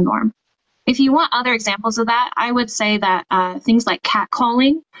presents it as a norm. If you want other examples of that, I would say that things like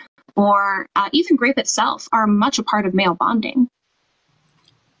catcalling or even grape itself are much a part of male bonding.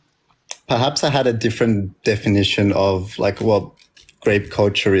 Perhaps I had a different definition of like what grape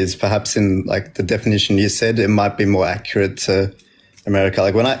culture is. Perhaps in like the definition you said, it might be more accurate to America.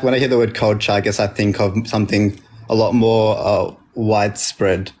 Like when I hear the word culture, I guess I think of something a lot more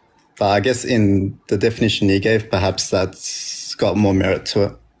widespread. But I guess in the definition you gave, perhaps that's got more merit to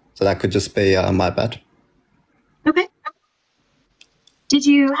it. So that could just be my bad. Okay. Did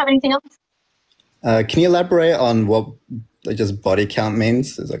you have anything else? Can you elaborate on what like, just body count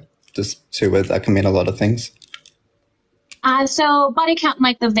means? It's like just two words that can mean a lot of things. So body count,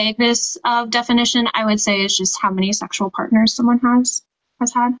 like the vagueness of definition, I would say is just how many sexual partners someone has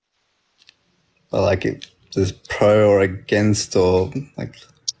had. Well, like is pro or against or like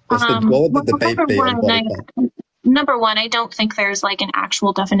what's the debate be on body count? Number one, I don't think there's like an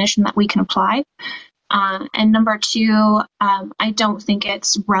actual definition that we can apply. And number two, I don't think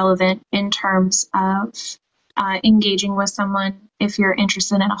it's relevant in terms of engaging with someone if you're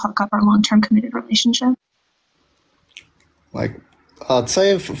interested in a hookup or long-term committed relationship. Like, I'd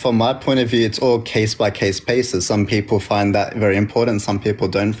say from my point of view, it's all case-by-case basis. Some people find that very important. Some people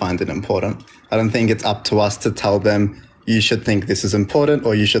don't find it important. I don't think it's up to us to tell them, you should think this is important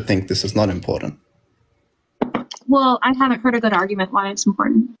or you should think this is not important. Well, I haven't heard a good argument why it's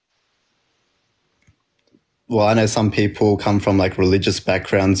important. Well, I know some people come from like religious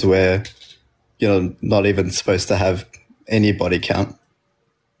backgrounds where, you know, not even supposed to have any body count.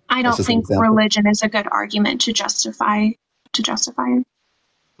 I don't think religion is a good argument to justify it.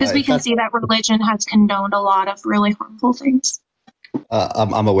 Because we can see that religion has condoned a lot of really harmful things.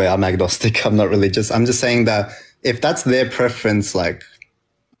 I'm aware, I'm agnostic, I'm not religious. I'm just saying that if that's their preference, like,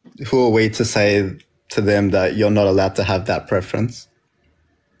 who are we to say to them that you're not allowed to have that preference?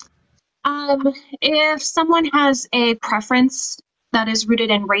 If someone has a preference that is rooted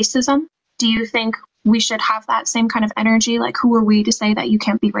in racism, do you think we should have that same kind of energy? Like, who are we to say that you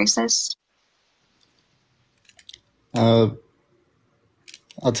can't be racist? I'd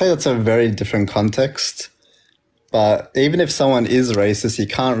say that's a very different context. But even if someone is racist, you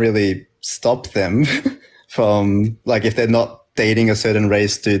can't really stop them from, like, if they're not dating a certain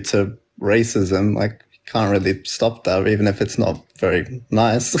race due to racism, like, you can't really stop that, even if it's not very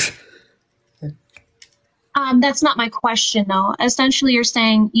nice. That's not my question, though. Essentially, you're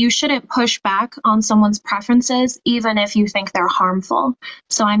saying you shouldn't push back on someone's preferences, even if you think they're harmful.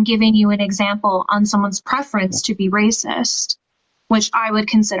 So I'm giving you an example on someone's preference to be racist, which I would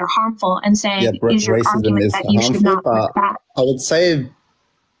consider harmful, and saying, is your argument that you should not push back? I would say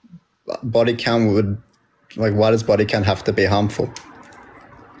body count would, like, why does body count have to be harmful?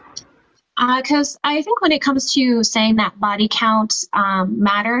 Because I think when it comes to saying that body count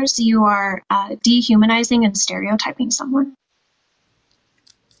matters, you are dehumanizing and stereotyping someone.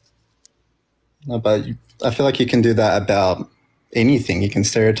 No, but I feel like you can do that about anything. You can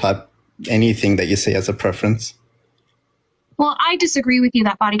stereotype anything that you see as a preference. Well, I disagree with you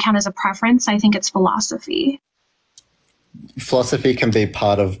that body count is a preference. I think it's philosophy. Philosophy can be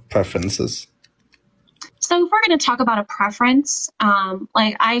part of preferences. So if we're going to talk about a preference,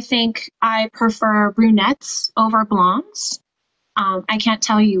 like I think I prefer brunettes over blondes. I can't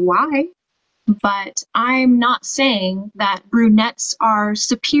tell you why, but I'm not saying that brunettes are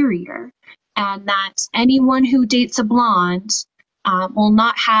superior and that anyone who dates a blonde will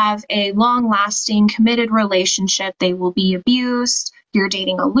not have a long-lasting, committed relationship. They will be abused. you're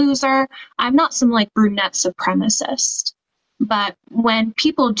dating a loser. I'm not some like brunette supremacist. But when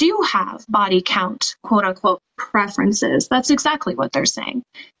people do have body count, quote unquote, preferences, that's exactly what they're saying.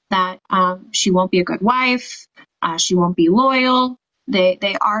 That she won't be a good wife, she won't be loyal.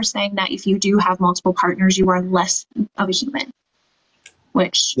 They are saying that if you do have multiple partners, you are less of a human.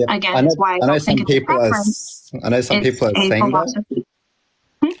 Which again is why I don't think it's a preference. I know some people are saying philosophy.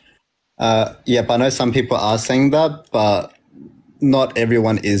 that. But I know some people are saying that, but not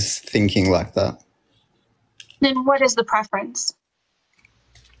everyone is thinking like that. Then what is the preference?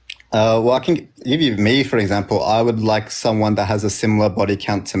 Well, I can give you me, for example. I would like someone that has a similar body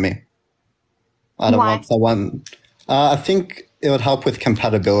count to me. I don't want someone... I think it would help with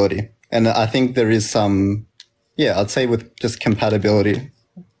compatibility. And I think there is some... Yeah, I'd say with just compatibility.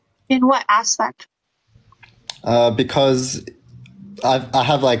 In what aspect? Because I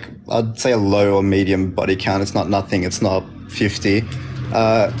have like, I'd say a low or medium body count. It's not nothing. It's not 50.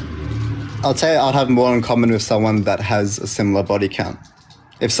 I'd say I'd have more in common with someone that has a similar body count.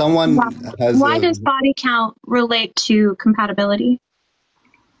 If someone has... Why does body count relate to compatibility?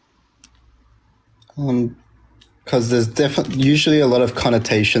 Because there's usually a lot of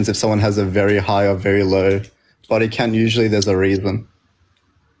connotations if someone has a very high or very low body count. Usually there's a reason.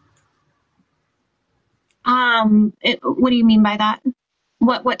 What do you mean by that?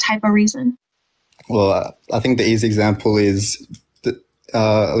 What type of reason? Well, I think the easy example is...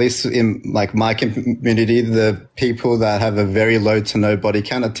 at least in like my community, the people that have a very low to no body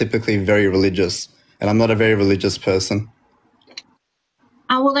count are typically very religious, and I'm not a very religious person.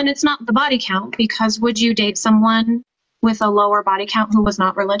 Well, then it's not the body count, because would you date someone with a lower body count who was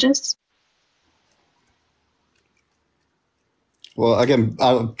not religious? Well, again,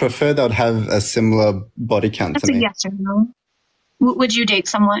 I would prefer that would have a similar body count That's to me. That's a yes or no. Would you date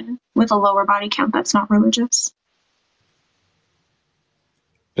someone with a lower body count that's not religious?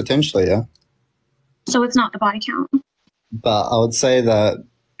 Potentially, yeah. So it's not the body count. But I would say that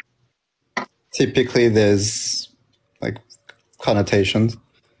typically there's like connotations.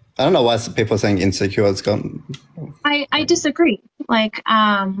 I don't know why people are saying insecure. It's gone. I disagree. Like,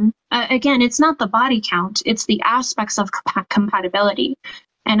 again, it's not the body count. It's the aspects of compatibility.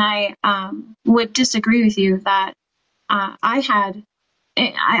 And I would disagree with you that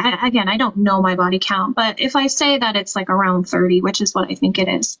again, I don't know my body count, but if I say that it's like around 30, which is what I think it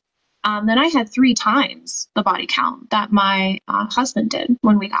is, then I had 3 times the body count that my husband did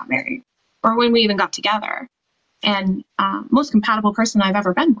when we got married, or when we even got together. And most compatible person I've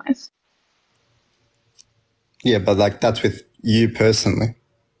ever been with. Yeah, but like that's with you personally.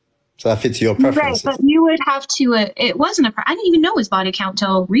 So that fits your preferences. Right, but you would have to, it wasn't I didn't even know his body count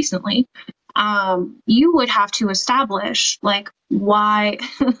till recently. You would have to establish like why,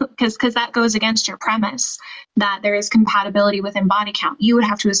 because that goes against your premise that there is compatibility within body count. You would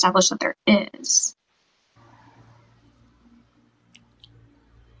have to establish that there is.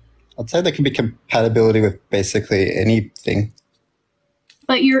 I'd say there can be compatibility with basically anything.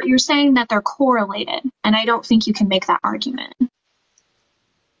 But you're saying that they're correlated, and I don't think you can make that argument.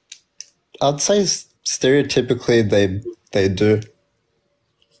 I'd say stereotypically they do.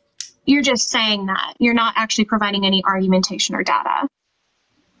 You're just saying that. You're not actually providing any argumentation or data.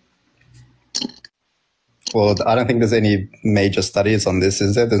 Well, I don't think there's any major studies on this,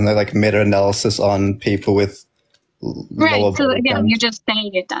 is there? There's no like meta-analysis on people with right. So again, you're just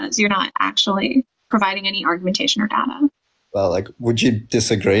saying it does. You're not actually providing any argumentation or data. Well, like, would you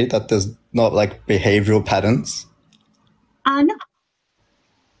disagree that there's not like behavioral patterns? No.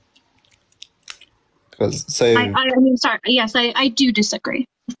 I mean, sorry. Yes, I do disagree.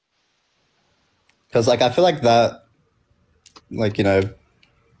 Because like I feel like that, like, you know,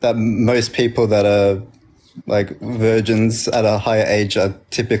 that most people that are like virgins at a higher age are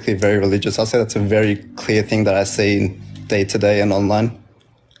typically very religious. I'll say that's a very clear thing that I see day to day and online.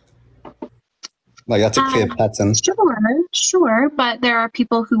 Like that's a clear pattern. Sure, but there are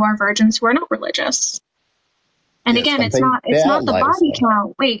people who are virgins who are not religious. And yes, again, it's not the body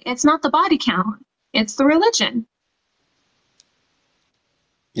count. Wait, it's not the body count. It's the religion.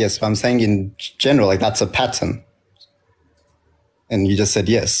 Yes, but I'm saying in general, like that's a pattern. And you just said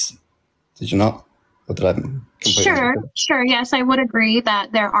yes. Did you not? Or did I Sure. Yes, I would agree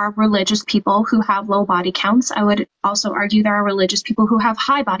that there are religious people who have low body counts. I would also argue there are religious people who have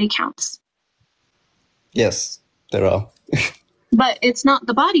high body counts. Yes, there are. But it's not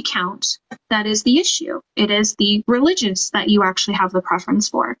the body count that is the issue. It is the religious that you actually have the preference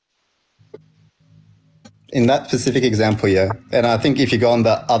for. In that specific example, yeah. And I think if you go on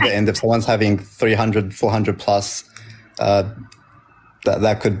the other end, if someone's having 300, 400 plus,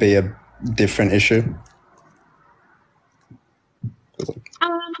 that could be a different issue.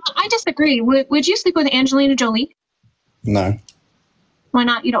 I disagree. Would you sleep with Angelina Jolie? No, Why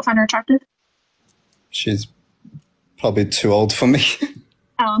not? You don't find her attractive? she's probably too old for me.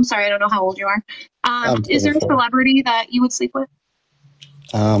 Oh, I'm sorry. I don't know how old you are. I'm Is there a 24. celebrity that you would sleep with?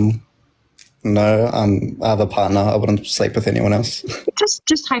 No, I have a partner. I wouldn't sleep with anyone else.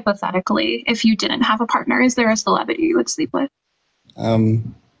 Just hypothetically, if you didn't have a partner, is there a celebrity you would sleep with?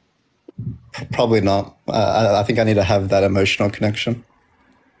 Probably not. I think I need to have that emotional connection.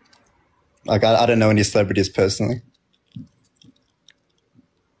 Like, I don't know any celebrities personally.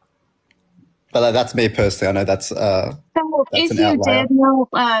 But that's me personally. I know that's So if an you outlier. did know,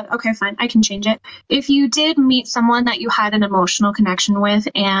 okay, fine, I can change it. If you did meet someone that you had an emotional connection with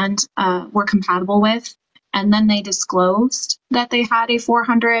and were compatible with, and then they disclosed that they had a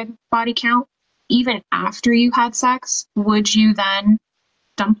 400 body count, even after you had sex, would you then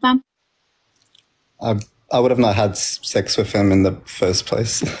dump them? I would have not had sex with him in the first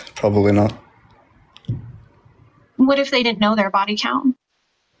place. Probably not. What if they didn't know their body count?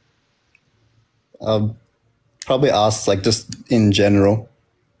 Probably ask, like, just in general.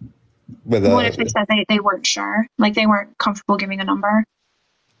 Whether, What if they said they weren't sure? Like they weren't comfortable giving a number?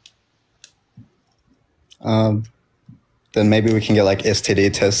 then maybe we can get, like,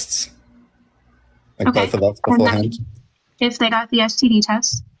 STD tests. Like, Okay. both of us And beforehand. if they got the STD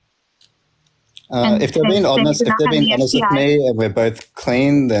test? If they're being honest, with STI. me and we're both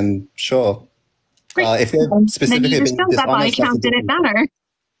clean, then sure. If they're Then specifically you being just know that body dishonest, that's a count didn't different- matter.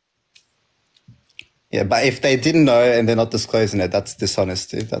 Yeah, but if they didn't know and they're not disclosing it, that's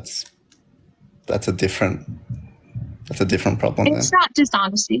dishonesty. That's a different problem. It's not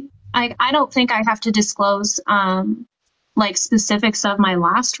dishonesty. I don't think I have to disclose like specifics of my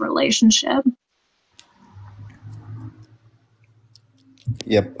last relationship.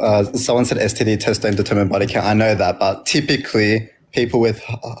 Yep. Someone said STD tests don't determine body count. I know that, but typically people with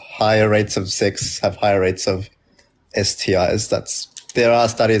higher rates of sex have higher rates of STIs. There are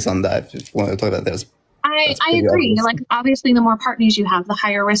studies on that. If you want to talk about this. I agree. obvious. Like obviously the more partners you have, the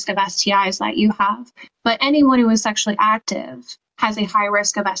higher risk of STIs that you have. But anyone who is sexually active has a high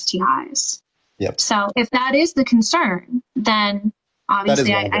risk of STIs. Yep. So if that is the concern, then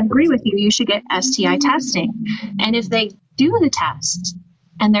obviously I agree with you. You should get STI testing. And if they do the test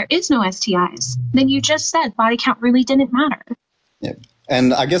and there is no STIs, then you just said body count really didn't matter. Yep.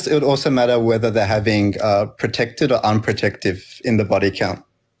 And I guess it would also matter whether they're having protected or unprotected in the body count.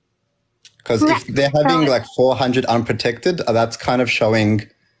 Because if they're having like 400 unprotected, that's kind of showing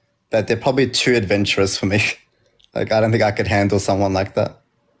that they're probably too adventurous for me. Like, I don't think I could handle someone like that.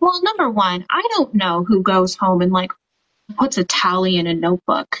 Well, number one, I don't know who goes home and like puts a tally in a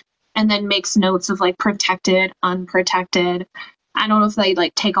notebook and then makes notes of like protected, unprotected. I don't know if they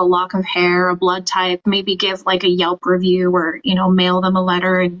like take a lock of hair, a blood type, maybe give like a Yelp review or, mail them a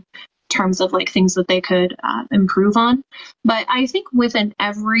letter in terms of like things that they could improve on. But I think within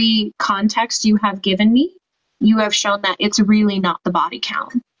every context you have given me, you have shown that it's really not the body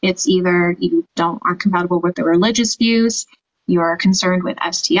count. It's either you aren't compatible with the religious views, you are concerned with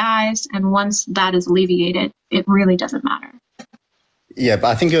STIs, and once that is alleviated, it really doesn't matter. Yeah, but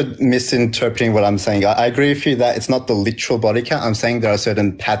I think you're misinterpreting what I'm saying. I agree with you that it's not the literal body count. I'm saying there are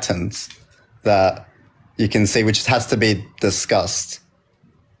certain patterns that you can see, which has to be discussed.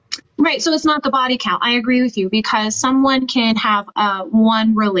 Right, so it's not the body count. I agree with you because someone can have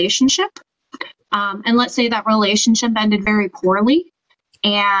one relationship, and let's say that relationship ended very poorly,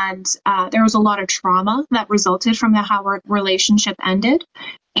 and there was a lot of trauma that resulted from how our relationship ended,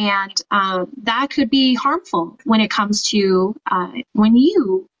 and that could be harmful when it comes to when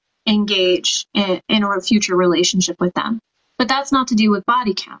you engage in a future relationship with them. But that's not to do with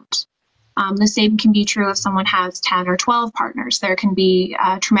body count. The same can be true if someone has 10 or 12 partners. There can be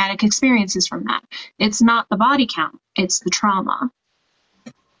traumatic experiences from that. It's not the body count, it's the trauma.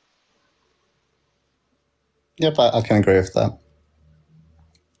 Yep, I can agree with that.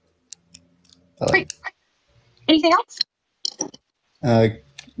 Great. Anything else?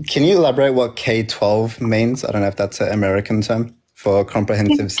 Can you elaborate what K-12 means? I don't know if that's an American term for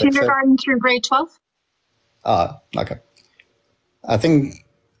comprehensive sex ed. Kindergarten through grade 12? Okay. I think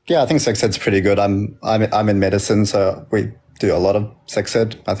sex ed's pretty good. I'm in medicine, so we do a lot of sex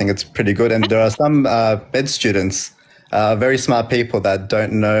ed. I think it's pretty good. And there are some med students, very smart people that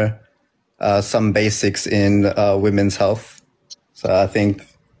don't know some basics in women's health. So I think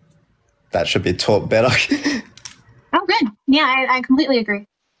that should be taught better. Oh, good. Yeah, I completely agree.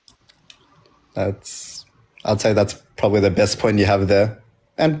 I'd say that's probably the best point you have there.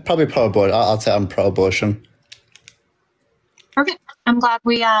 And probably pro-abortion. I'd say I'm pro-abortion. Perfect. I'm glad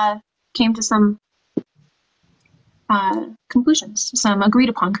we came to some conclusions, some agreed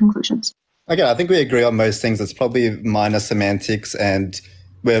upon conclusions. Okay, I think we agree on most things. It's probably minor semantics, and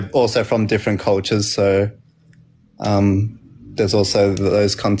we're also from different cultures, so there's also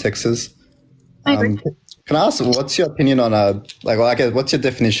those contexts. I agree. Can I ask, what's your opinion on I guess, what's your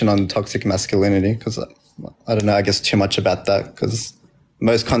definition on toxic masculinity? Because I don't know, I guess too much about that, because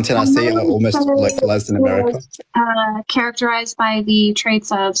most content I see are almost localized in America. Characterized by the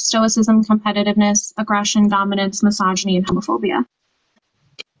traits of stoicism, competitiveness, aggression, dominance, misogyny, and homophobia.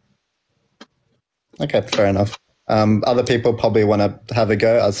 Okay, fair enough. Other people probably want to have a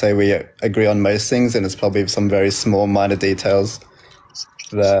go. I'd say we agree on most things, and it's probably some very small, minor details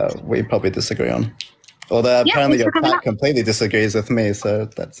that we probably disagree on. Although apparently your chat completely disagrees with me, so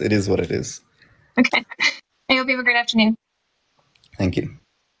it is what it is. Okay. I hope you have a great afternoon. Thank you.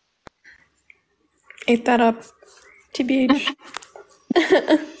 Ate that up. TBH.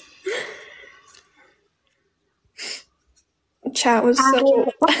 Chat was so...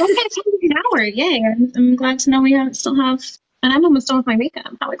 Okay, it's an hour. Yay. I'm glad to know we still have... And I'm almost done with my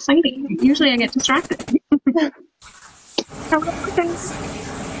makeup. How exciting. Usually I get distracted.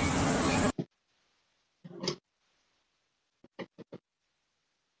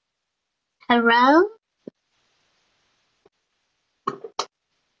 Hello?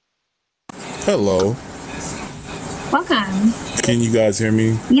 Hello. Welcome. Can you guys hear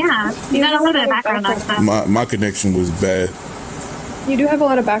me? Yeah, you got a little bit of background noise. My connection was bad. You do have a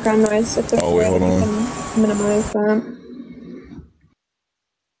lot of background noise. It's okay. Oh, wait, hold on. Minimize that.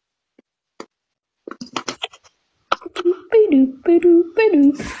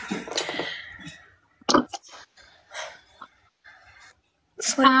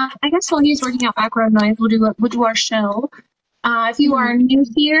 I guess while he's working out background noise, we'll do our show. If you are new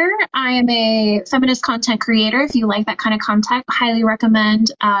here, I am a feminist content creator. If you like that kind of content, highly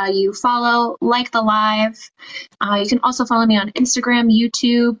recommend you follow, like the live. You can also follow me on Instagram,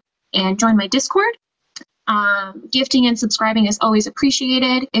 YouTube, and join my Discord. Gifting and subscribing is always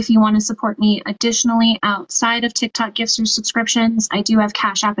appreciated. If you want to support me additionally outside of TikTok gifts or subscriptions, I do have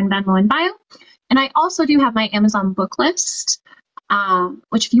Cash App and Venmo in bio. And I also do have my Amazon book list,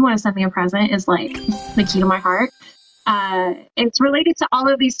 which if you want to send me a present is like the key to my heart. It's related to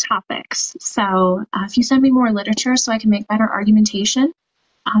all of these topics. So if you send me more literature so I can make better argumentation,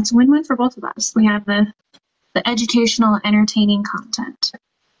 it's a win-win for both of us. We have the educational, entertaining content.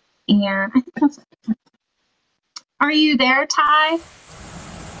 And I think that's it. Are you there, Ty?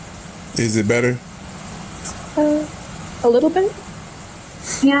 Is it better? A little bit?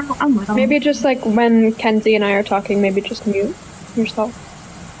 Yeah, a little. Maybe just like when Kenzie and I are talking, maybe just mute yourself.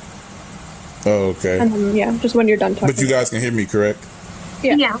 Oh, okay. And then, yeah, just when you're done talking. But you guys can hear me, correct?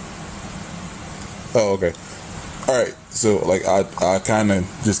 Yeah. Oh, okay. All right. So, like, I kind of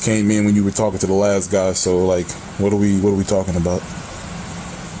just came in when you were talking to the last guy. So, like, what are we talking about?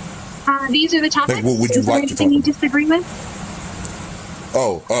 These are the topics. Like, what would you like to talk about? You disagree with?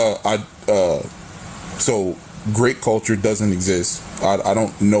 So great culture doesn't exist. I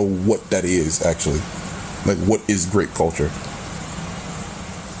don't know what that is actually. Like, what is great culture?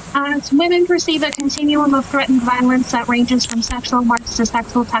 Women perceive a continuum of threatened violence that ranges from sexual marks to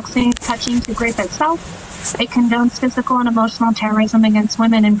sexual touching to rape itself. It condones physical and emotional terrorism against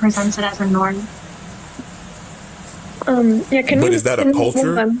women and presents it as a norm. Yeah, but is that a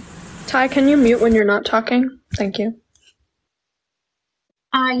culture? Ty, can you mute when you're not talking? Thank you.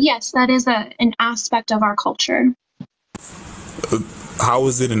 Yes, that is an aspect of our culture. How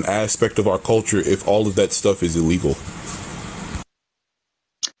is it an aspect of our culture if all of that stuff is illegal?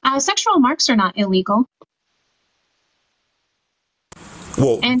 Sexual marks are not illegal.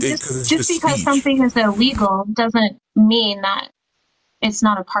 Well, and just because something is illegal doesn't mean that it's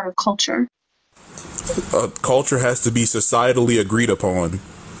not a part of culture. Culture has to be societally agreed upon.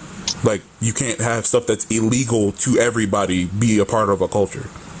 Like, you can't have stuff that's illegal to everybody be a part of a culture.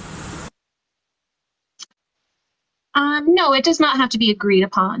 No, it does not have to be agreed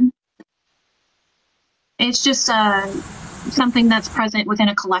upon. It's just something that's present within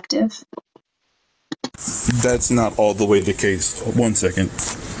a collective. That's not all the way the case. 1 second.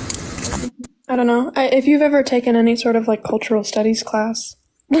 I don't know. If you've ever taken any sort of like cultural studies class,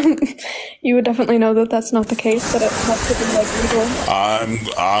 you would definitely know that that's not the case, that it has to be like legal.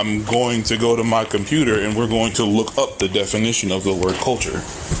 I'm going to go to my computer and we're going to look up the definition of the word culture.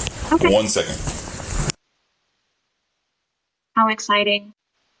 Okay. 1 second. How exciting.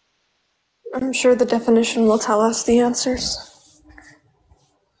 I'm sure the definition will tell us the answers.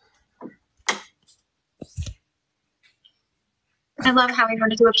 I love how we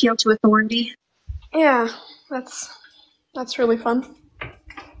wanted to appeal to authority. Yeah, that's really fun.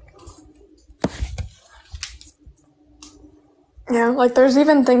 Yeah, like there's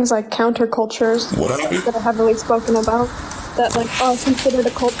even things like countercultures that are heavily spoken about that like are considered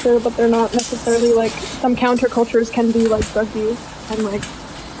a culture, but they're not necessarily. Like some countercultures can be like drug use and like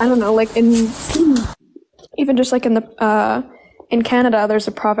I don't know, like in even just like in Canada, there's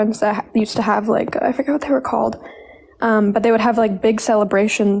a province that used to have like I forget what they were called, but they would have like big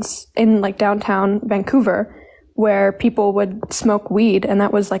celebrations in like downtown Vancouver where people would smoke weed, and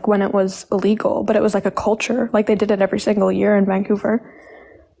that was like when it was illegal, but it was like a culture. Like they did it every single year in Vancouver.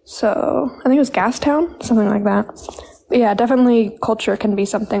 So I think it was Gastown, something like that. But yeah, definitely culture can be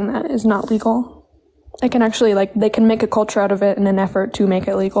something that is not legal. They can actually like they can make a culture out of it in an effort to make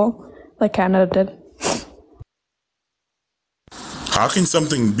it legal, like Canada did. How can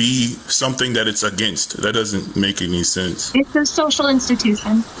something be something that it's against? That doesn't make any sense. It's a social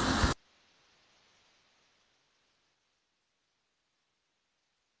institution.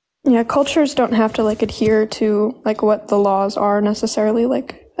 Yeah, cultures don't have to like adhere to like what the laws are necessarily.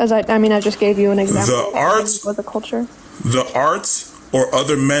 Like as I mean, I just gave you an example. The arts was a culture. The arts or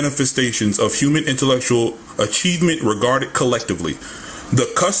other manifestations of human intellectual achievement regarded collectively.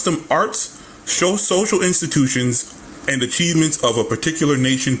 The custom arts show social institutions and achievements of a particular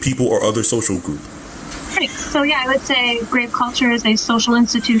nation, people, or other social group. Right. So yeah, I would say grape culture is a social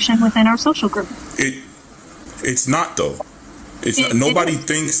institution within our social group. It's not though. It's not, nobody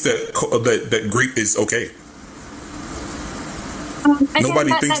thinks that grape is okay. Again,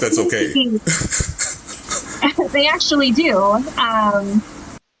 nobody thinks that's okay. They actually do.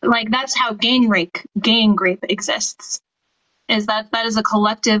 Like that's how gang grape exists. Is that is a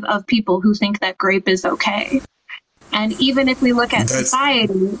collective of people who think that grape is okay. And even if we look at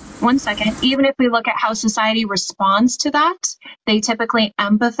society, even if we look at how society responds to that, they typically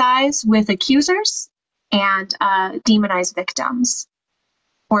empathize with accusers and demonize victims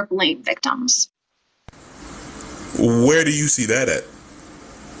or blame victims. Where do you see that at?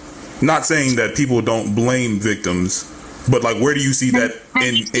 Not saying that people don't blame victims, but like where do you see that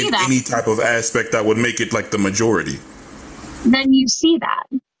in any type of aspect that would make it like the majority? Then you see that.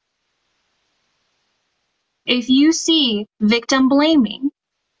 If you see victim blaming,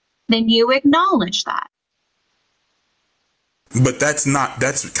 then you acknowledge that. But that's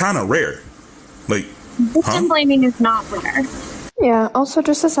kind of rare. Like victim blaming is not rare. Yeah, also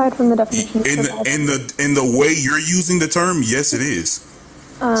just aside from the definition in the way you're using the term, yes it is.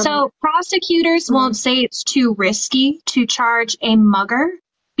 So prosecutors won't say it's too risky to charge a mugger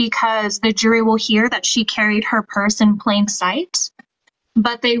because the jury will hear that she carried her purse in plain sight.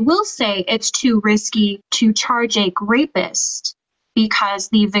 But they will say it's too risky to charge a rapist because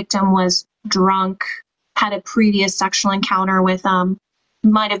the victim was drunk, had a previous sexual encounter with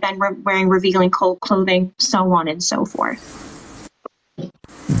might have been wearing revealing clothing, so on and so forth.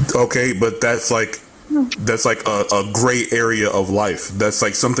 Okay, but that's like a gray area of life. That's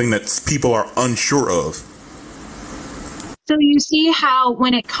like something that people are unsure of. So you see how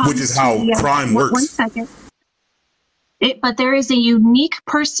when it comes which is how crime works. 1 second. But there is a unique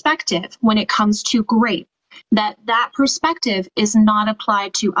perspective when it comes to grape, that perspective is not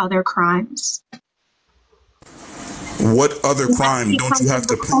applied to other crimes. What other crime don't you have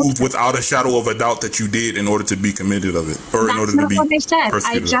to prove without a shadow of a doubt that you did in order to be committed of it, or in order to be persecuted?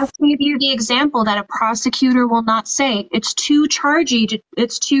 I just gave you the example that a prosecutor will not say it's too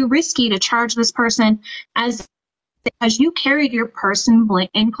risky to charge this person because you carried your purse in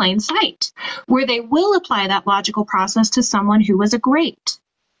plain sight, where they will apply that logical process to someone who was a grape.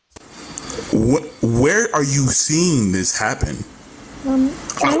 Where are you seeing this happen?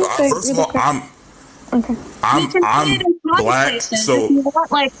 First of all, I'm black, so if you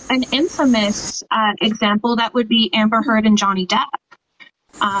want like an infamous example, that would be Amber Heard and Johnny Depp.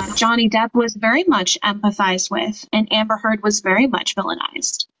 Johnny Depp was very much empathized with, and Amber Heard was very much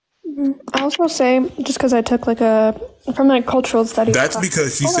villainized. I also say, just because I took from cultural studies. That's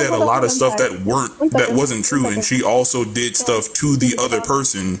because she said a lot of stuff that wasn't true, and she also did stuff to the other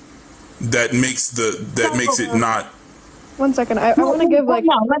person that makes it not. 1 second, I want to give let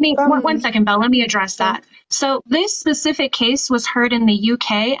me 1 second, Belle. Let me address that. So this specific case was heard in the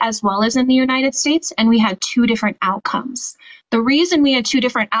UK as well as in the United States, and we had two different outcomes. The reason we had two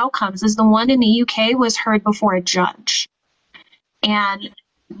different outcomes is the one in the UK was heard before a judge, and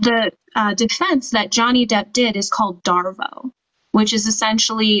the defense that Johnny Depp did is called Darvo, which is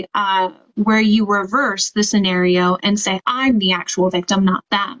essentially where you reverse the scenario and say, I'm the actual victim, not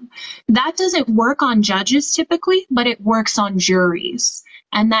them. That doesn't work on judges typically, but it works on juries.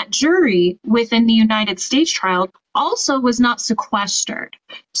 And that jury within the United States trial also was not sequestered.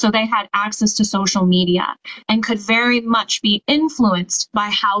 So they had access to social media and could very much be influenced by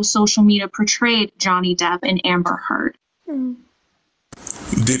how social media portrayed Johnny Depp and Amber Heard.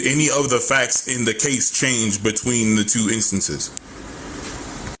 Did any of the facts in the case change between the two instances?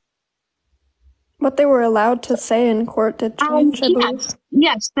 What they were allowed to say in court did change, I believe.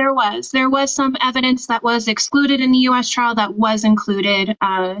 Yes, there was. There was some evidence that was excluded in the U.S. trial that was included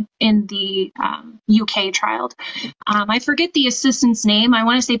in the UK trial. I forget the assistant's name. I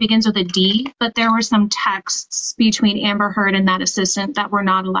want to say it begins with a D, but there were some texts between Amber Heard and that assistant that were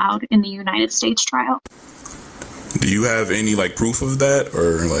not allowed in the United States trial. Do you have any like proof of that,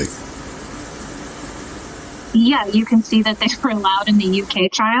 or like? Yeah, you can see that they were allowed in the UK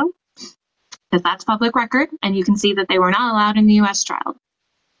trial, because that's public record, and you can see that they were not allowed in the U.S. trial.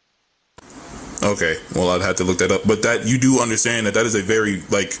 Okay, well, I'd have to look that up. But that you do understand that that is a very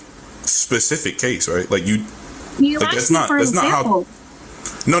like specific case, right? Like you like, that's not how.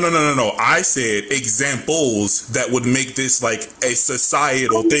 No. I said examples that would make this like a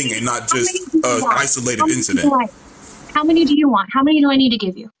societal thing and not just an isolated incident. How many do you want? How many do I need to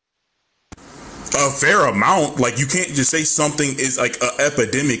give you? A fair amount. Like, you can't just say something is like an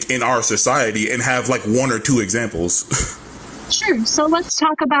epidemic in our society and have like one or two examples. Sure. So let's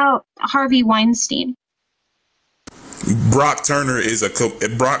talk about Harvey Weinstein. Brock Turner is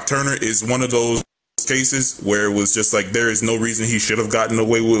one of those cases where it was just like there is no reason he should have gotten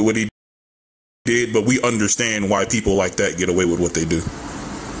away with what he did, but we understand why people like that get away with what they do.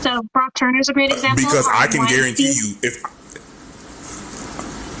 So Brock Turner is a great example. Because I can guarantee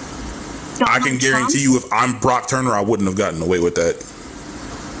you if I'm Brock Turner, I wouldn't have gotten away with that.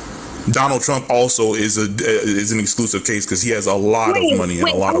 Donald Trump also is an exclusive case because he has a lot of money and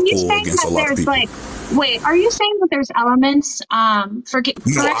a lot of pull against a lot of people. Are you saying that there's elements?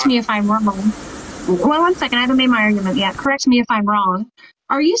 Correct me if I'm wrong. Well, 1 second. I haven't made my argument yet. Correct me if I'm wrong.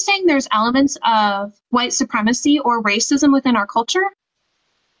 Are you saying there's elements of white supremacy or racism within our culture?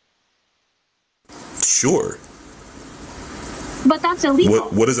 Sure. But that's illegal.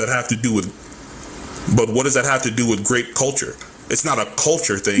 What does that have to do with? But what does that have to do with great culture? It's not a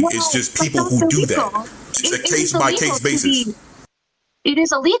culture thing. Well, it's just people who do that. It's a case by case basis. It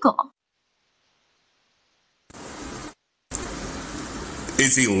is illegal.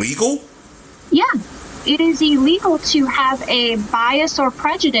 It's illegal? Yeah. It is illegal to have a bias or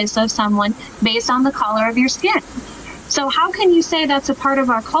prejudice of someone based on the color of your skin. So how can you say that's a part of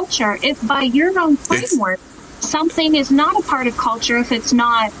our culture if by your own framework something is not a part of culture if it's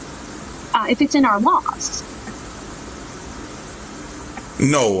not if it's in our laws?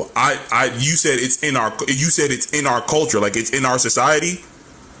 No, you said it's in our culture, like it's in our society.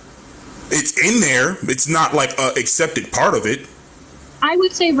 It's in there. It's not like a accepted part of it. I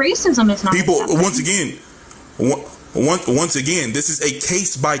would say racism is not. People accepted. once again, this is a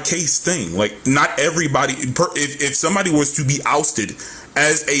case by case thing. Like not everybody. If somebody was to be ousted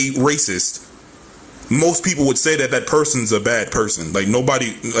as a racist, most people would say that that person's a bad person. Like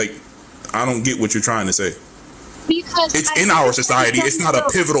nobody. Like I don't get what you're trying to say. Because it's in our society. It's not a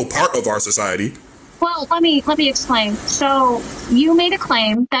pivotal part of our society. Well, let me explain. So you made a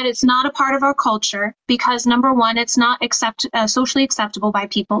claim that it's not a part of our culture because number one, it's not socially acceptable by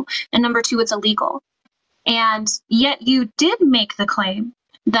people, and number two, it's illegal. And yet you did make the claim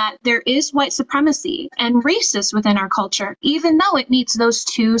that there is white supremacy and racist within our culture, even though it meets those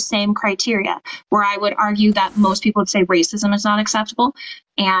two same criteria, where I would argue that most people would say racism is not acceptable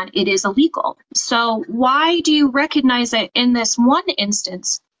and it is illegal. So why do you recognize it in this one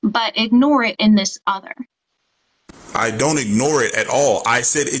instance, but ignore it in this other? I don't ignore it at all. I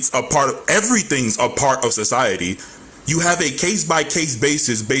said it's a part of, everything's a part of society. You have a case by case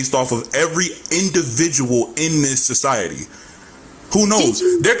basis based off of every individual in this society. Who knows?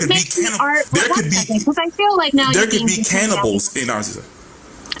 There could be cannibals. Because I feel like now there could be cannibals in our society.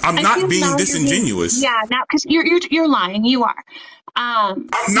 I'm not being disingenuous. Yeah, now because you're lying. You are. I'm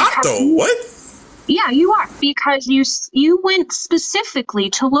not though. What? Yeah, you are, because you went specifically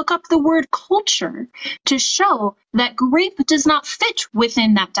to look up the word culture to show that grape does not fit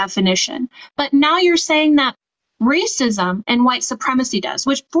within that definition. But now you're saying that racism and white supremacy does,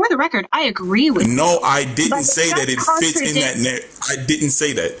 which for the record, I agree with. No, I didn't say that it fits in that. I didn't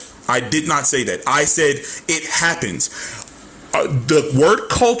say that. I did not say that. I said it happens. The word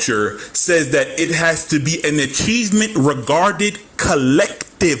culture says that it has to be an achievement regarded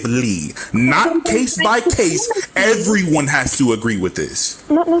collectively, not case by case. Everyone has to agree with this,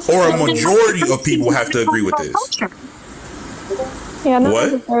 or a majority of people have to agree with this. Yeah, not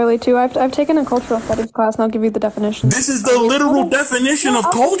necessarily too. I've taken a cultural studies class, and I'll give you the definition. This is the literal definition of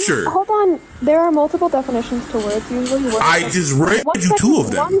culture. Hold on, there are multiple definitions to words. Usually, I just read you two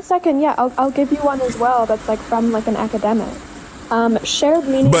of them. 1 second, yeah, I'll give you one as well. That's like from like an academic. Shared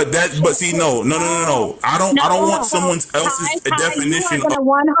meaning. But see, no. I don't want someone else's definition. You are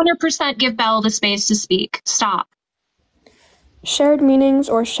going to 100% give Belle the space to speak. Stop. Shared meanings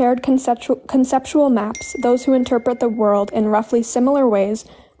or shared conceptual maps, those who interpret the world in roughly similar ways,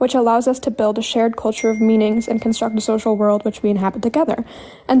 which allows us to build a shared culture of meanings and construct a social world which we inhabit together.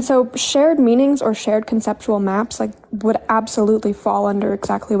 And so shared meanings or shared conceptual maps like would absolutely fall under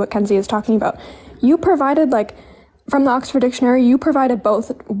exactly what Kenzie is talking about. You provided, like, from the Oxford Dictionary, you provided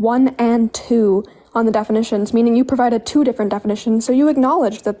both 1 and 2 on the definitions, meaning you provided 2 different definitions, so you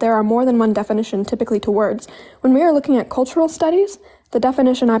acknowledge that there are more than one definition typically to words. When we are looking at cultural studies, the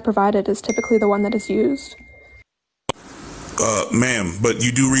definition I provided is typically the one that is used. Ma'am, but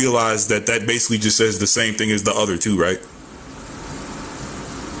you do realize that basically just says the same thing as the other 2, right?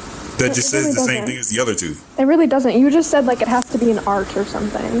 That just says the same thing as the other 2. It really doesn't. You just said, like, it has to be an art or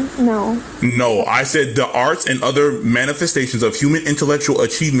something. No. No, I said the arts and other manifestations of human intellectual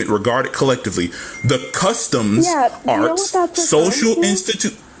achievement regarded collectively. The customs, arts, social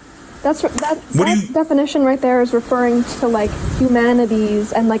institute. That definition right there is referring to, like,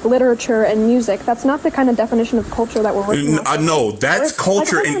 humanities and, like, literature and music. That's not the kind of definition of culture that we're working on. No, that's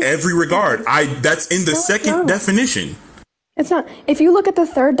culture in every regard. That's in the second definition. It's not. If you look at the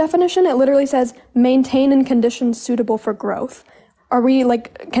third definition, it literally says maintain in conditions suitable for growth. Are we,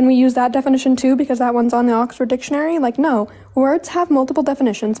 like, can we use that definition too because that one's on the Oxford Dictionary? Like, no. Words have multiple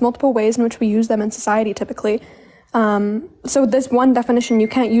definitions, multiple ways in which we use them in society typically. So this one definition, you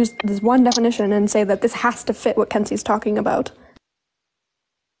can't use this one definition and say that this has to fit what Kenzie's talking about.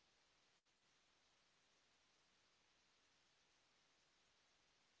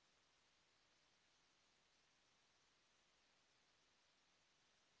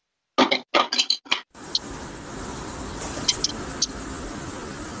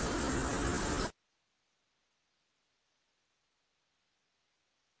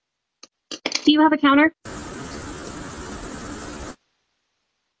 Do you have a counter?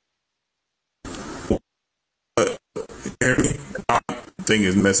 Thing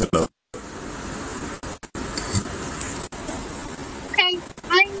is messing up. Okay,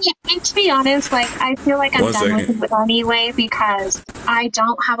 and to be honest, like, I feel like I'm done with it anyway because I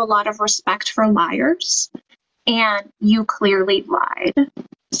don't have a lot of respect for liars, and you clearly lied.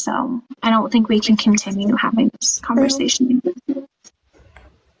 So I don't think we can continue having this conversation.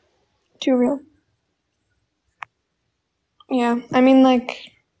 Too real. Yeah, I mean,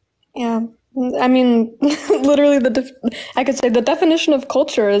 like, yeah. I mean, literally, I could say the definition of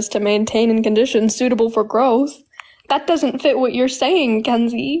culture is to maintain in conditions suitable for growth. That doesn't fit what you're saying,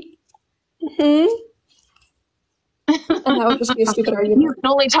 Kenzie. And that would just be a stupid argument. You can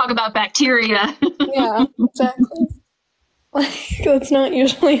only talk about bacteria. Yeah, exactly. Like, that's not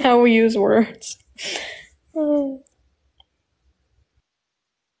usually how we use words.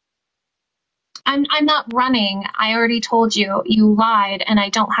 I'm not running. I already told you. You lied, and I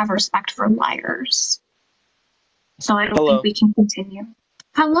don't have respect for liars. So I don't think we can continue.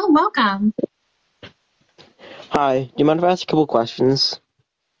 Hello, welcome. Hi, do you mind if I ask a couple questions?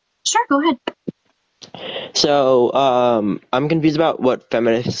 Sure, go ahead. So, I'm confused about what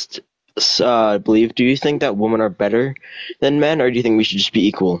feminists believe. Do you think that women are better than men, or do you think we should just be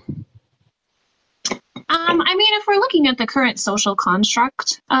equal? I mean, if we're looking at the current social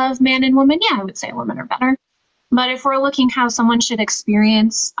construct of man and woman, yeah, I would say women are better. But if we're looking how someone should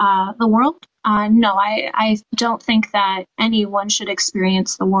experience the world, no, I don't think that anyone should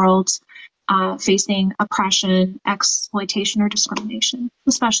experience the world facing oppression, exploitation, or discrimination,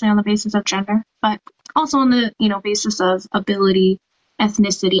 especially on the basis of gender, but also on the basis of ability,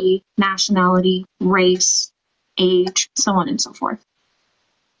 ethnicity, nationality, race, age, so on and so forth.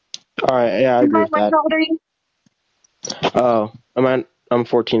 All right, yeah, I agree with that. How old are you? Oh, I'm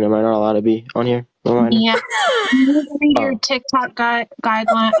 14. Am I not allowed to be on here? Yeah. You read your TikTok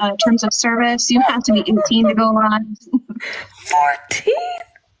guideline terms of service. You have to be 18 to go on. 14?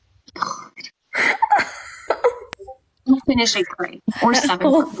 You finish 8th grade or 7th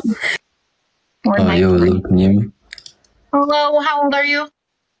grade. Or 9th Yo, grade. hello, can you hear me? Hello, how old are you?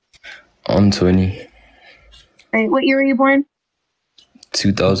 I'm 20. Great. What year were you born?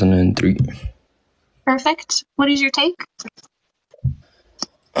 2003. Perfect. What is your take?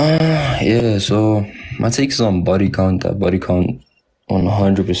 Yeah, so my take is on body count. That body count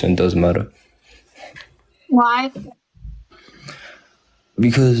 100% does matter. Why?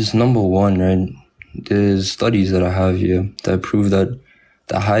 Because number one, right, there's studies that I have here that prove that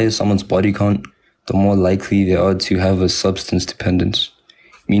the higher someone's body count, the more likely they are to have a substance dependence,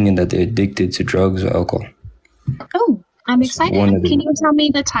 meaning that they're addicted to drugs or alcohol. Oh, I'm excited. Can you tell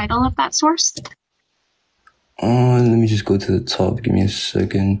me the title of that source? Let me just go to the top. Give me a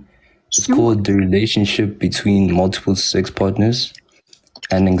second. It's called The Relationship Between Multiple Sex Partners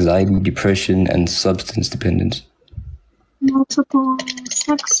and Anxiety, Depression, and Substance Dependence. Multiple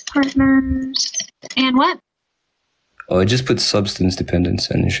sex partners. And what? Just put substance dependence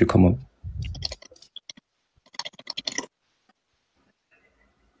and it should come up.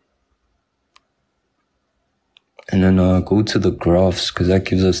 And then go to the graphs because that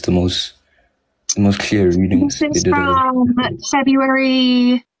gives us the most clear readings. This is from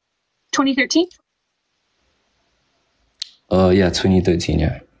February 2013? Yeah, 2013,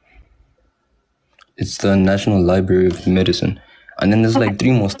 yeah. It's the National Library of Medicine. And then there's like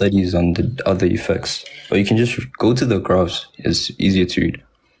 3 more studies on the other effects. But you can just go to the graphs. It's easier to read.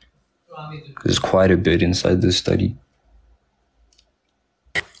 There's quite a bit inside this study.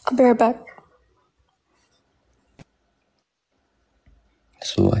 I'll be right back.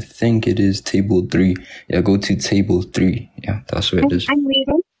 So I think it is table 3. Yeah, go to table 3. Yeah, that's where it is. I'm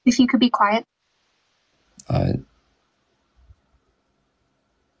reading. If you could be quiet.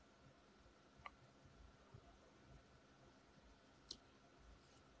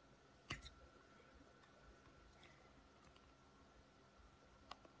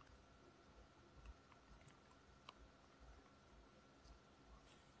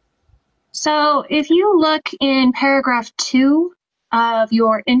 So if you look in paragraph 2 of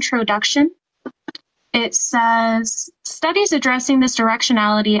your introduction, it says, studies addressing this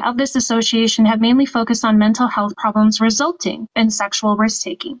directionality of this association have mainly focused on mental health problems resulting in sexual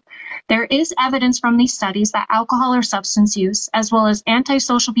risk-taking. There is evidence from these studies that alcohol or substance use, as well as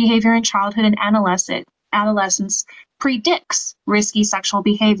antisocial behavior in childhood and adolescence, predicts risky sexual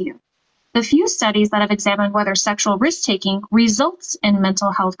behavior. The few studies that have examined whether sexual risk-taking results in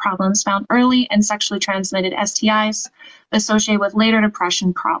mental health problems found early and sexually transmitted STIs associated with later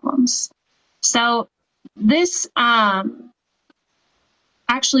depression problems. So this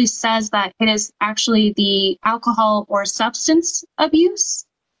actually says that it is actually the alcohol or substance abuse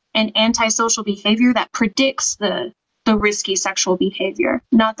and antisocial behavior that predicts the risky sexual behavior,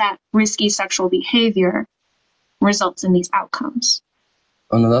 not that risky sexual behavior results in these outcomes.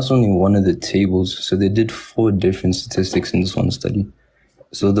 Oh no, that's only one of the tables. So they did 4 different statistics in this one study.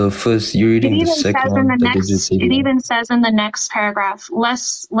 So the first, you're reading the second one. It even says in the next paragraph,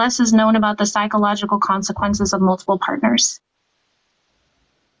 less is known about the psychological consequences of multiple partners.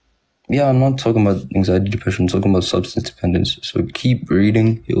 Yeah, I'm not talking about anxiety, depression. I'm talking about substance dependence. So keep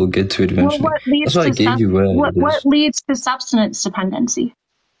reading. You'll get to it eventually. Well, That's why I gave you where what leads to substance dependency?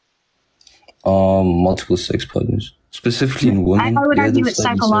 Multiple sex partners. Specifically in women. I would argue it's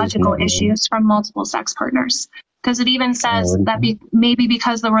psychological issues from multiple sex partners. Because it even says that maybe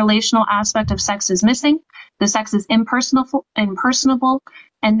because the relational aspect of sex is missing, the sex is impersonable,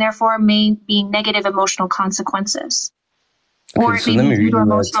 and therefore may be negative emotional consequences. Okay, or it may be due to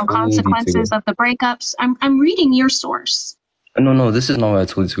emotional consequences of the breakups. I'm reading your source. No, this is not where I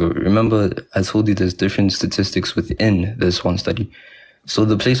told you to go. Remember, I told you there's different statistics within this one study. So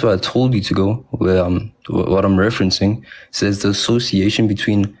the place where I told you to go, where what I'm referencing, says the association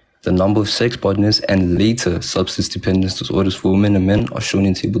between the number of sex partners and later substance dependence disorders for women and men are shown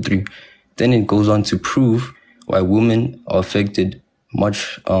in table 3. Then it goes on to prove why women are affected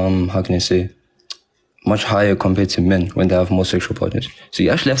much, much higher compared to men when they have more sexual partners. So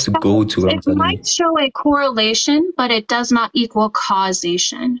you actually have to go to what I'm telling you. It might show a correlation, but it does not equal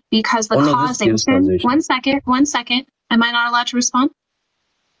causation because the causation. One second. Am I not allowed to respond?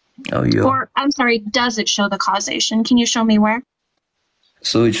 Oh, yeah. Or, I'm sorry, does it show the causation? Can you show me where?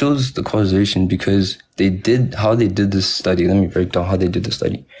 So it shows the causation because how they did this study. Let me break down how they did the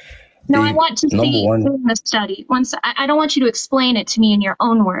study. No, I want to see in the study. I don't want you to explain it to me in your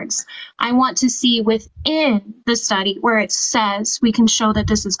own words. I want to see within the study where it says we can show that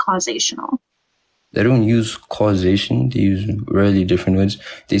this is causational. They don't use causation. They use really different words.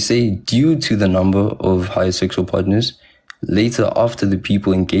 They say due to the number of high sexual partners, later after the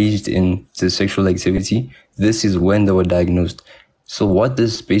people engaged in the sexual activity, this is when they were diagnosed. So what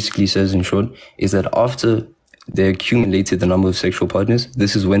this basically says in short is that after they accumulated the number of sexual partners,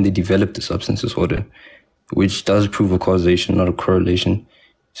 this is when they developed the substance disorder, which does prove a causation, not a correlation.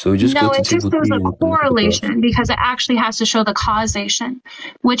 So just no, it just shows a correlation because it actually has to show the causation,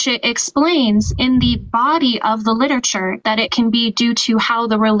 which it explains in the body of the literature that it can be due to how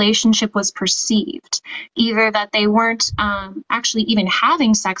the relationship was perceived, either that they weren't actually even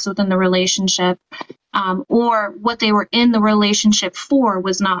having sex within the relationship, or what they were in the relationship for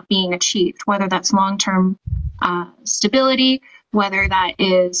was not being achieved, whether that's long-term stability, whether that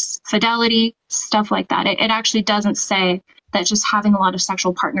is fidelity, stuff like that. It actually doesn't say that just having a lot of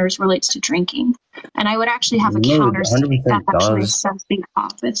sexual partners relates to drinking. And I would actually have a No, it counter statement 100% that actually does. says the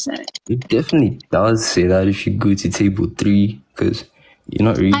opposite. It definitely does say that if you go to table 3, because you're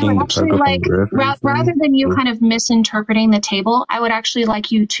not I would reading the actually paragraph like, I'm rather referencing. than you kind of misinterpreting the table, I would actually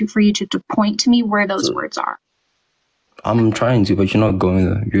like you to, for you to point to me where those So words are. I'm trying to, but you're not going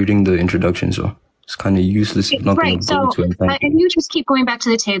there. You're reading the introduction, so it's kind of useless if you're not going Right. to go So, to it. and you just keep going back to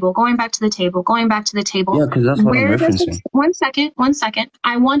the table, going back to the table, going back to the table. Yeah, because that's what I'm Where does it, referencing. one second.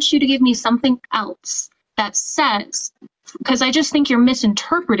 I want you to give me something else that says, because I just think you're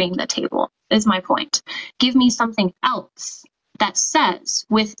misinterpreting the table, is my point. Give me something else that says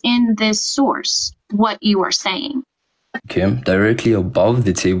within this source what you are saying. Okay, directly above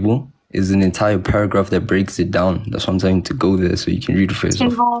the table is an entire paragraph that breaks it down. That's why I'm saying to go there so you can read it for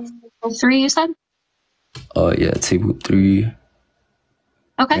yourself. Table 3, you said? Yeah, table 3.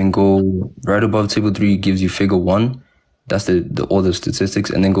 Okay. And go right above table 3 gives you figure 1. That's the all the statistics,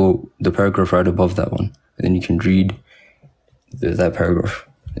 and then go the paragraph right above that one. And then you can read that paragraph.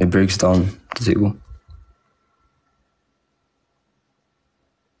 It breaks down the table.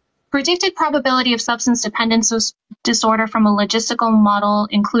 Predicted probability of substance dependence disorder from a logistical model,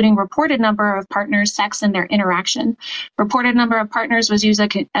 including reported number of partners, sex, and their interaction. Reported number of partners was used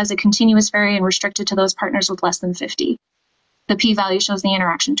as a continuous variable and restricted to those partners with less than 50. The p-value shows the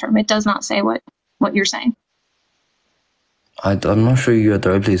interaction term. It does not say what you're saying. I'm not sure you're at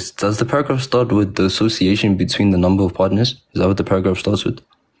the right place. Does the paragraph start with the association between the number of partners? Is that what the paragraph starts with?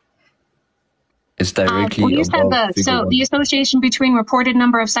 It's directly Well, you said above figure 1. the association between reported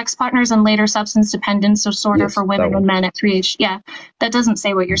number of sex partners and later substance dependence disorder Yes, for that women one. and men at 3H. Yeah, that doesn't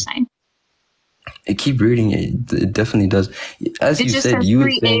say what you're saying. Keep reading it. It definitely does. As It you just said, says you were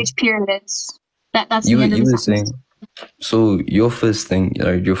 3 saying, age periods. That's the end of you the were sentence. saying, so your first thing,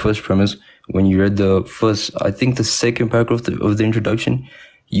 your first premise, when you read the first, I think the second paragraph of the introduction,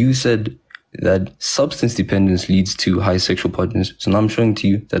 you said that substance dependence leads to high sexual partners. So now I'm showing to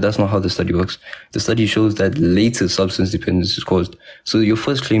you that that's not how the study works. The study shows that later substance dependence is caused. So your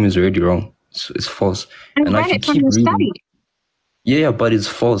first claim is already wrong. It's false. I And read if you it from keep the reading, study. yeah, but it's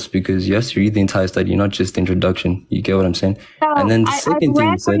false because you have to read the entire study, not just the introduction. You get what I'm saying? And So then the I've second thing read you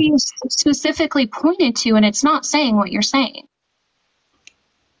where said, you specifically pointed to, and it's not saying what you're saying.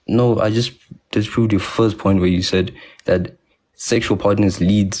 no, I just disproved your first point where you said that sexual partners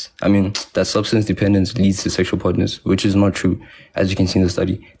that substance dependence leads to sexual partners, which is not true, as you can see in the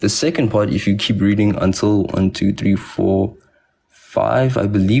study. The second part, if you keep reading until 1, 2, 3, 4, 5, I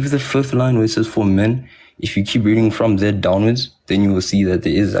believe the fifth line where it says for men, if you keep reading from there downwards, then you will see that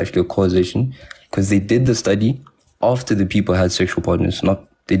there is actually a causation because they did the study after the people had sexual partners, not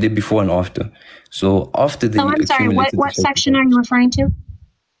they did before and after. So after they So I'm sorry, accumulated what section are you referring to?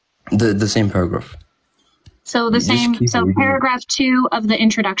 the same paragraph. So You just keep reading. paragraph 2 of the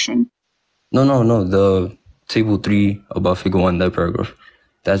introduction. No, the table 3 above figure 1, that paragraph.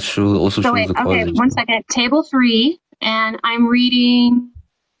 That also shows the causation. 1 second. Table 3, and I'm reading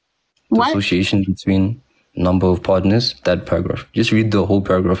The what? association between number of partners, that paragraph. Just read the whole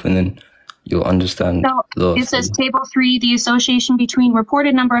paragraph and then you'll understand So it says table 3, the association between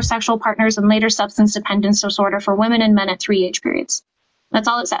reported number of sexual partners and later substance dependence disorder for women and men at 3 age periods. That's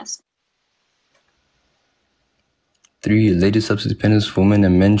all it says. 3, later substance dependence for women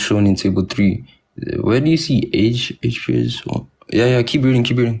and men shown in table 3. Where do you see age periods? Oh, yeah, keep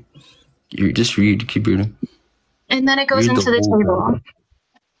reading. You just read, keep reading. And then it goes Read into the whole table.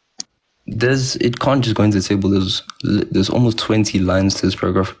 paragraph. It can't just go into the table. There's almost 20 lines to this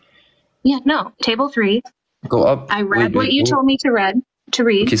paragraph. Yeah, no. Table 3. Go up. I read what you told me to read.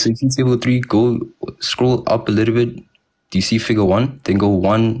 Okay, so you see table 3, go scroll up a little bit. Do you see figure 1? Then go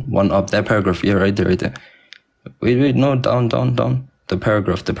one up. That paragraph. Yeah, right there. Wait, no, down. The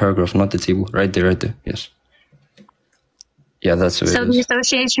paragraph, not the table. Right there. Yes. Yeah, that's the way So it the is.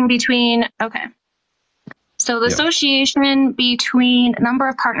 association between, okay. So the association between number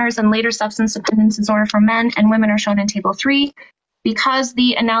of partners and later substance dependence disorder for men and women are shown in table 3. Because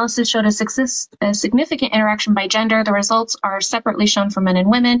the analysis showed a significant interaction by gender, the results are separately shown for men and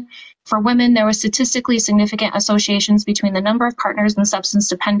women. For women, there were statistically significant associations between the number of partners and substance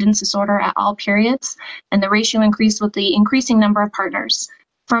dependence disorder at all periods, and the ratio increased with the increasing number of partners.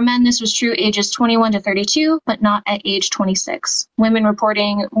 For men, this was true ages 21 to 32, but not at age 26. Women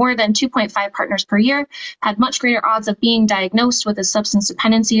reporting more than 2.5 partners per year had much greater odds of being diagnosed with a substance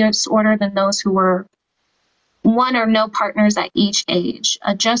dependency disorder than those who were one or no partners at each age.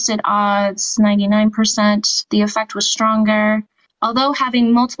 Adjusted odds, 99%. The effect was stronger Although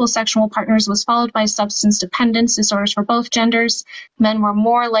having multiple sexual partners was followed by substance dependence disorders for both genders, men were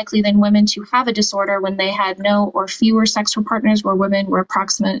more likely than women to have a disorder when they had no or fewer sexual partners, where women were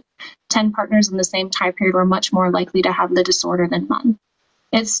approximate 10 partners in the same time period were much more likely to have the disorder than men.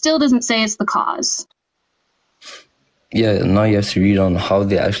 It still doesn't say it's the cause. Yeah, now you have to read on how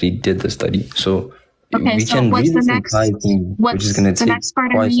they actually did the study. So Okay, we so can what's read the this next? entire thing, which is What's going to the take next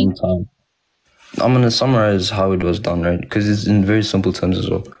part I quite some need? time. I'm going to summarize how it was done, right? Because it's in very simple terms as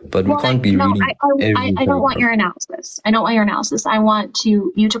well. But we can't be reading every I don't want paragraph. your analysis. I don't want your analysis. I want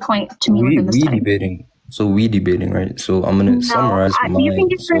you to point to me within the We study. debating. So we debating, right? So I'm going to No, summarize my you can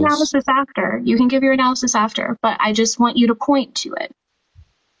give your source. analysis after. You can give your analysis after, but I just want you to point to it.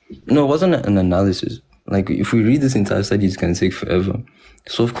 No, it wasn't an analysis. Like, if we read this entire study, it's going to take forever.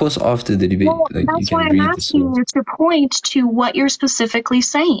 So, of course, after the debate, Well, like, you that's can why I'm read the asking source. you to point to what you're specifically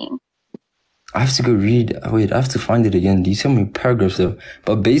saying. I have to go read. Wait, I have to find it again. Do you see how many paragraphs there?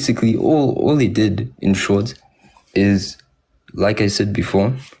 But basically, all they did, in short, is, like I said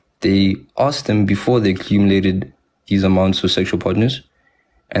before, they asked them before they accumulated these amounts of sexual partners,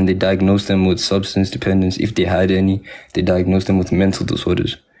 and they diagnosed them with substance dependence, if they had any. They diagnosed them with mental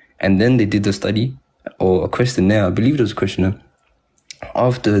disorders. And then they did the study, or a questionnaire, I believe it was a questionnaire,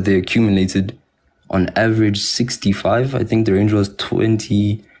 after they accumulated, on average, 65, I think the range was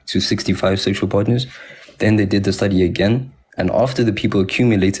 20 to 65 sexual partners. Then they did the study again, and after the people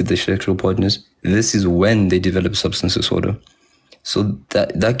accumulated the sexual partners, this is when they developed substance disorder. So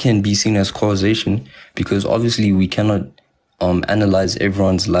that can be seen as causation, because obviously we cannot analyze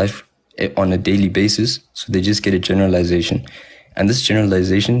everyone's life on a daily basis, so they just get a generalization. And this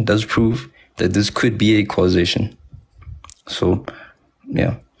generalization does prove that this could be a causation. So,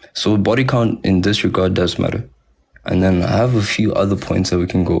 yeah. So body count in this regard does matter. And then I have a few other points that we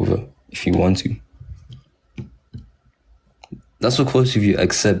can go over if you want to. That's of course if you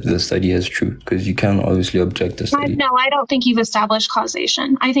accept the study as true, because you can obviously object the study. No, I don't think you've established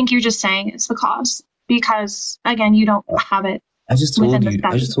causation. I think you're just saying it's the cause because, again, you don't have it. I just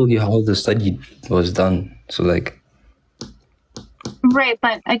told you how the study was done. So like, right,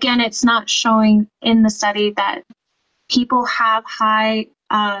 but again, it's not showing in the study that people have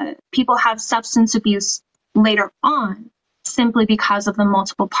substance abuse later on simply because of the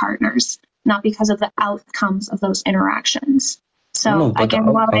multiple partners, not because of the outcomes of those interactions. So again,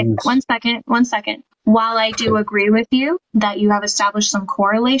 one second. While I do agree with you that you have established some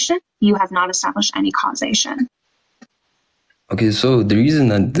correlation, you have not established any causation. Okay, so the reason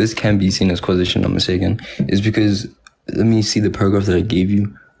that this can be seen as causation, I'm mistaken, is because, let me see the paragraph that I gave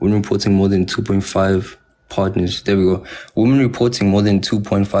you. When reporting more than 2.5 partners, there we go. Women reporting more than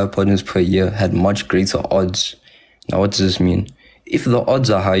 2.5 partners per year had much greater odds. Now, what does this mean? If the odds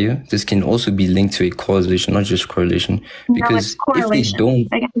are higher, this can also be linked to a causation, not just correlation. Because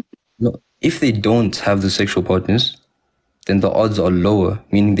if they don't have the sexual partners, then the odds are lower,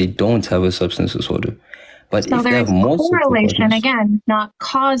 meaning they don't have a substance disorder. But so if they have more correlation, again, not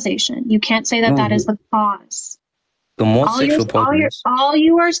causation. You can't say that that is the cause. The more sexual partners. All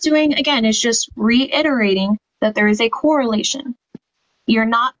you are doing, again, is just reiterating that there is a correlation. You're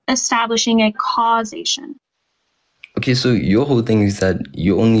not establishing a causation. Okay, so your whole thing is that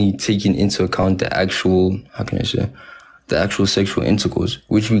you're only taking into account the actual, the actual sexual intercourse,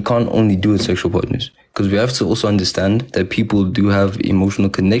 which we can't only do with sexual partners. Because we have to also understand that people do have emotional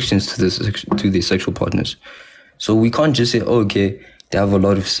connections to their sexual partners. So we can't just say, oh, okay, they have a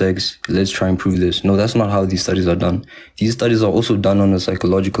lot of sex, let's try and prove this. No, that's not how these studies are done. These studies are also done on a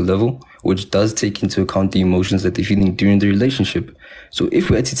psychological level, which does take into account the emotions that they're feeling during the relationship. So if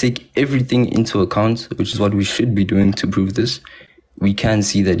we had to take everything into account, which is what we should be doing to prove this, we can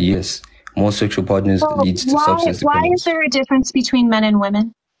see that, yes, more sexual partners leads to substance dependence. Why is there a difference between men and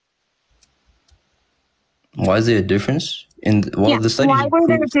women? Why is there a difference? The study. Why were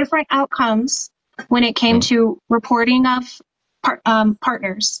there different outcomes when it came to reporting of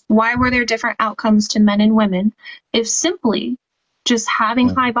partners? Why were there different outcomes to men and women if simply just having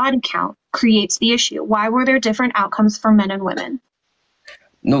high body count creates the issue? Why were there different outcomes for men and women?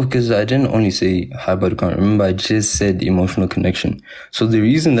 No, because I didn't only say high body count. Remember, I just said emotional connection. So the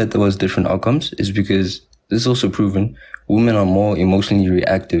reason that there was different outcomes is because this is also proven women are more emotionally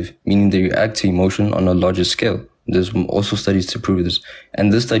reactive, meaning they react to emotion on a larger scale. There's also studies to prove this.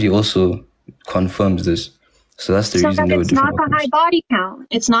 And this study also confirms this. So that's the reason there were different outcomes. It's not the high body count.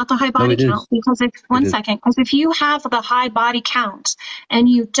 It's not the high body count. Because if you have the high body count and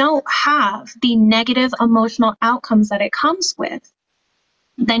you don't have the negative emotional outcomes that it comes with,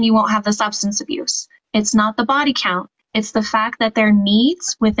 then you won't have the substance abuse. It's not the body count. It's the fact that their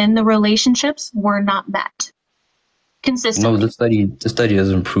needs within the relationships were not met. consistently. No, the study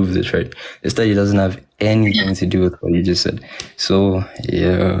doesn't prove this, right? The study doesn't have anything to do with what you just said. So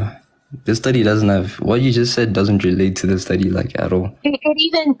yeah, the study doesn't have what you just said doesn't relate to the study like at all.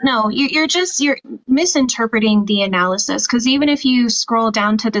 You're misinterpreting the analysis, because even if you scroll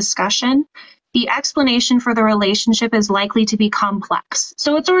down to discussion, the explanation for the relationship is likely to be complex.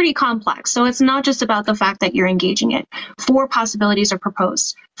 So it's already complex. So it's not just about the fact that you're engaging it. 4 possibilities are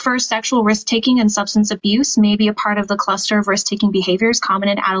proposed. First, sexual risk-taking and substance abuse may be a part of the cluster of risk-taking behaviors common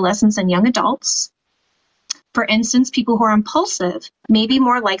in adolescents and young adults. For instance, people who are impulsive may be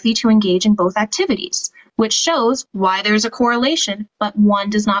more likely to engage in both activities, which shows why there's a correlation, but one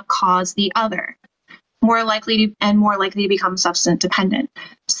does not cause the other. More likely to become substance dependent.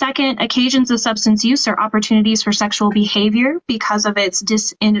 Second, occasions of substance use are opportunities for sexual behavior because of its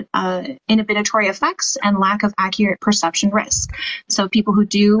inhibitory effects and lack of accurate perception risk. So people who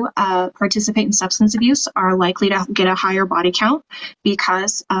do participate in substance abuse are likely to get a higher body count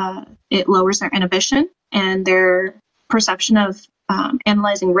because it lowers their inhibition and their perception of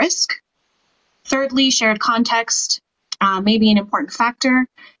analyzing risk. Thirdly, shared context may be an important factor,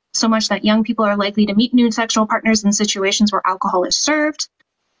 so much that young people are likely to meet new sexual partners in situations where alcohol is served.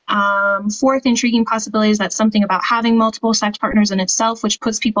 Fourth, intriguing possibility is that something about having multiple sex partners in itself, which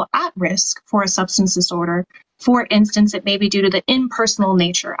puts people at risk for a substance disorder. For instance, it may be due to the impersonal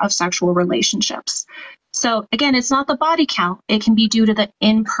nature of sexual relationships. So again, it's not the body count. It can be due to the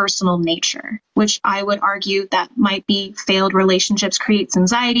impersonal nature, which I would argue that might be failed relationships creates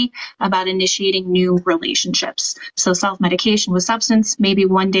anxiety about initiating new relationships. So self-medication with substance, maybe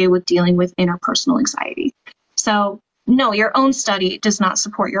one day with dealing with interpersonal anxiety. So no, your own study does not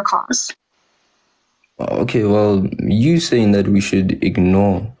support your cause. Okay, well, you saying that we should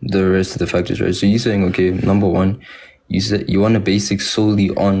ignore the rest of the factors, right? So you're saying, okay, number one, you said you want to base it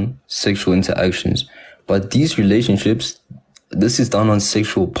solely on sexual interactions. But these relationships, this is done on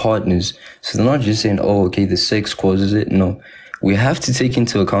sexual partners. So they're not just saying, oh, okay, the sex causes it. No, we have to take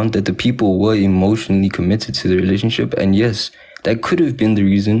into account that the people were emotionally committed to the relationship. And yes, that could have been the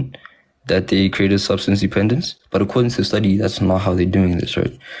reason that they created substance dependence. But according to the study, that's not how they're doing this,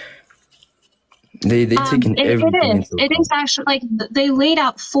 right? They taken everything into account. It is actually, like, they laid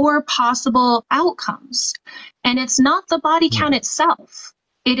out 4 possible outcomes. And it's not the body count itself.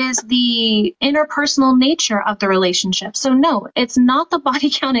 It is the interpersonal nature of the relationship. So no, it's not the body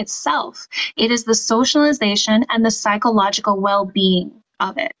count itself. It is the socialization and the psychological well-being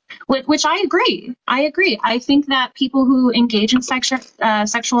of it, which I agree. I think that people who engage in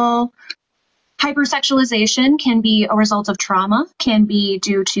sexual hypersexualization can be a result of trauma, can be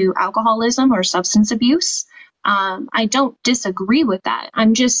due to alcoholism or substance abuse. I don't disagree with that.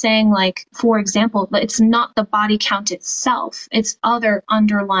 I'm just saying, like, for example, it's not the body count itself. It's other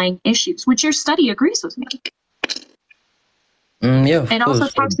underlying issues, which your study agrees with me. Yeah, it also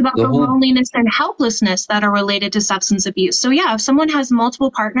talks about the loneliness and helplessness that are related to substance abuse. So yeah, if someone has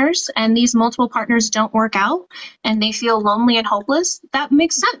multiple partners and these multiple partners don't work out and they feel lonely and hopeless, that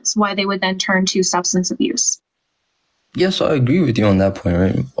makes sense why they would then turn to substance abuse. Yes, I agree with you on that point,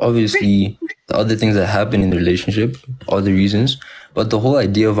 right? Obviously, the other things that happen in the relationship are the reasons, but the whole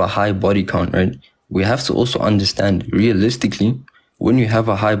idea of a high body count, right? We have to also understand, realistically, when you have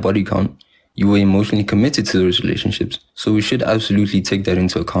a high body count, you were emotionally committed to those relationships. So we should absolutely take that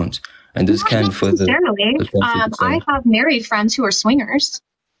into account. And this can further... I have married friends who are swingers.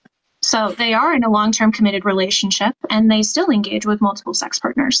 So they are in a long-term committed relationship and they still engage with multiple sex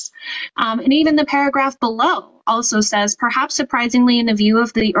partners. And even the paragraph below also says, perhaps surprisingly, in the view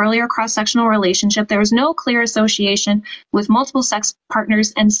of the earlier cross-sectional relationship, there is no clear association with multiple sex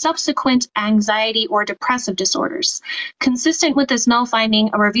partners and subsequent anxiety or depressive disorders. Consistent with this null finding,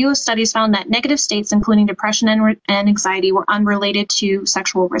 a review of studies found that negative states, including depression and anxiety, were unrelated to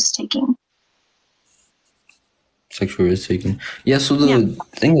sexual risk-taking. Sexual risk taking. Yeah, so the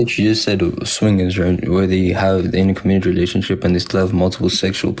thing that you just said, swingers, right, where they have in a committed relationship and they still have multiple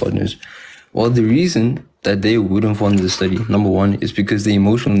sexual partners. Well, the reason that they wouldn't fund the study, number one, is because the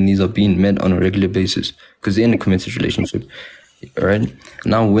emotional needs are being met on a regular basis because they're in a committed relationship, right?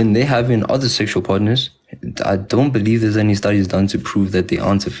 Now, when they have in other sexual partners, I don't believe there's any studies done to prove that they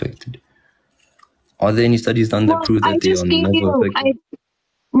aren't affected. Are there any studies done that prove that they are never affected?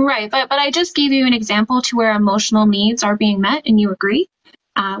 Right, but I just gave you an example to where emotional needs are being met and you agree,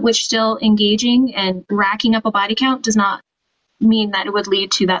 which still engaging and racking up a body count does not mean that it would lead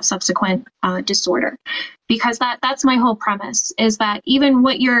to that subsequent disorder. Because that's my whole premise, is that even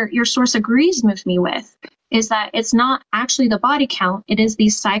what your source agrees with me with is that it's not actually the body count, it is the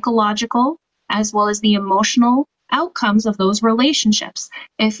psychological as well as the emotional outcomes of those relationships.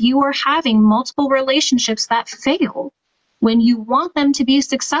 If you are having multiple relationships that fail, when you want them to be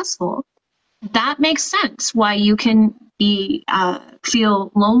successful, that makes sense why you can be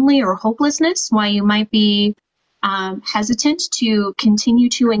feel lonely or hopelessness, why you might be hesitant to continue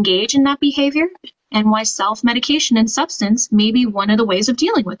to engage in that behavior, and why self-medication and substance may be one of the ways of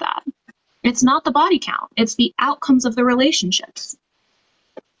dealing with that. It's not the body count, it's the outcomes of the relationships.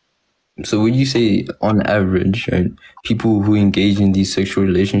 So would you say, on average, right, people who engage in these sexual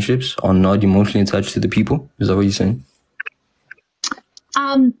relationships are not emotionally attached to the people? Is that what you're saying?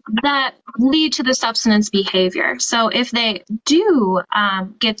 That lead to the substance behavior. So if they do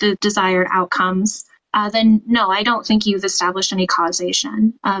get the desired outcomes, then no, I don't think you've established any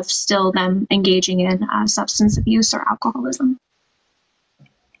causation of still them engaging in substance abuse or alcoholism.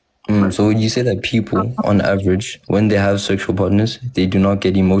 So would you say that people, on average, when they have sexual partners, they do not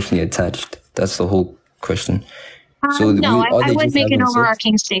get emotionally attached? That's the whole question. So no, I they wouldn't just make an having sex?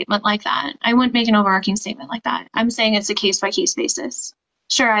 overarching statement like that. I wouldn't make an overarching statement like that. I'm saying it's a case-by-case basis.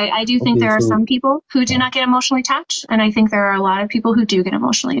 Sure, I do think Okay, there are so some people who do not get emotionally attached, and I think there are a lot of people who do get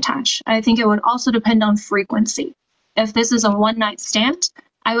emotionally attached. I think it would also depend on frequency. If this is a one-night stand,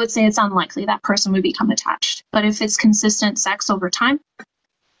 I would say it's unlikely that person would become attached. But if it's consistent sex over time,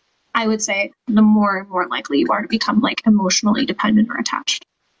 I would say the more and more likely you are to become like emotionally dependent or attached.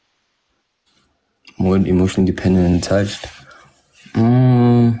 More emotionally dependent and attached?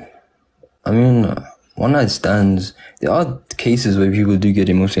 I mean, one night stands, there are cases where people do get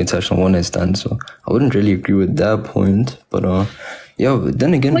emotionally attached on one night stands, so I wouldn't really agree with that point. But yeah, but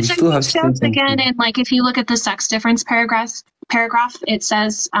then again, we Which I still think have shows certain again, and like if you look at the sex difference paragraph, it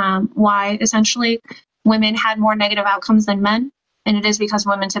says why essentially women had more negative outcomes than men, and it is because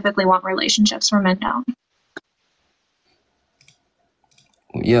women typically want relationships where men don't.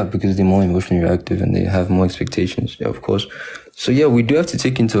 Yeah, because they're more emotionally reactive and they have more expectations. Yeah, of course. So yeah, we do have to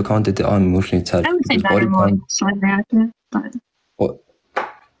take into account that they are emotionally attached. I would say because men are body more count. emotionally reactive, but Well,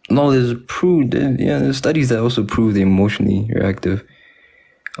 no, there's studies that also prove they're emotionally reactive.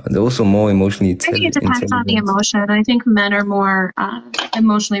 They're also more emotionally I think it depends on the intelligent. emotion. I think men are more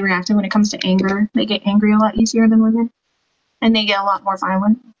emotionally reactive when it comes to anger. They get angry a lot easier than women, and they get a lot more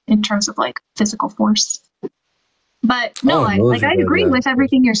violent in terms of like physical force. But no, Oh, I those are agree yeah. with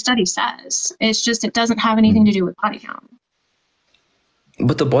everything your study says. It's just it doesn't have anything to do with body count.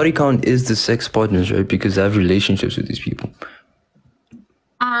 But the body count is the sex partners, right? Because they have relationships with these people.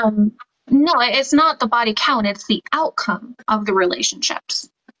 No, it's not the body count. It's the outcome of the relationships.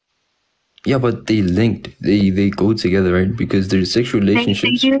 Yeah, but they linked. They go together, right? Because there's sexual They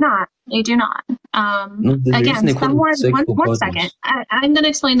relationships. do not. They do not. No, there's a reason Again, they call someone, it sexual one partners. second. I'm going to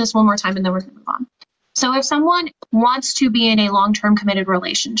explain this one more time and then we're going to move on. So if someone wants to be in a long-term committed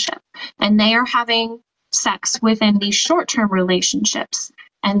relationship and they are having sex within these short-term relationships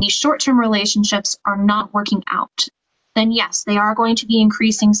and these short-term relationships are not working out, then yes, they are going to be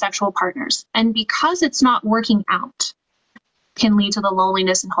increasing sexual partners. And because it's not working out, can lead to the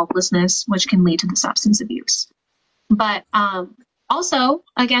loneliness and hopelessness, which can lead to the substance abuse. But also,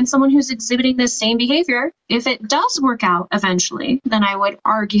 again, someone who's exhibiting this same behavior, if it does work out eventually, then I would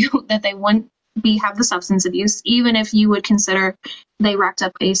argue that they wouldn't have the substance abuse, even if you would consider they racked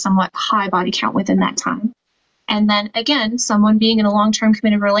up a somewhat high body count within that time. And then again, someone being in a long-term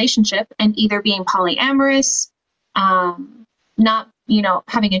committed relationship and either being polyamorous, not,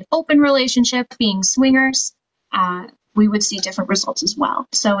 having an open relationship, being swingers, we would see different results as well.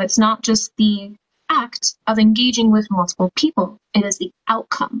 So it's not just the act of engaging with multiple people, it is the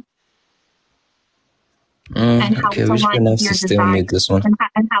outcome. And how Okay, it's we're just aligned gonna with have your to stalemate desires, this one.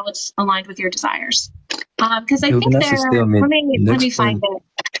 and how it's aligned with your desires. Because I Okay, we're think gonna have to stalemate. let me Next find point.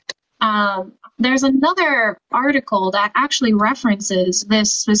 it. There's another article that actually references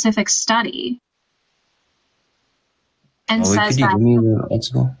this specific study and Wait, says could you that, give me the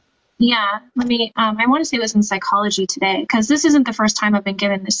article? yeah, let me, I want to say it was in Psychology Today, because this isn't the first time I've been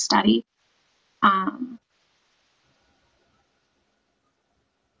given this study.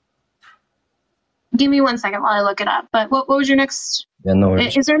 Give me 1 second while I look it up. But what was your next? Yeah, no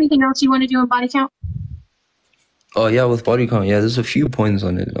worries. Is there anything else you want to do on body count? Oh yeah, with body count, yeah, there's a few points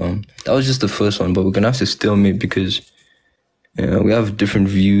on it. That was just the first one, but we're gonna have to stalemate because we have different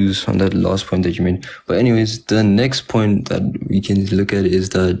views on that last point that you made. But anyways, the next point that we can look at is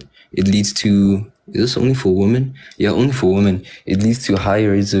that it leads to, is this only for women? Yeah, only for women. It leads to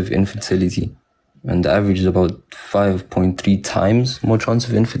higher rates of infertility. And the average is about 5.3 times more chance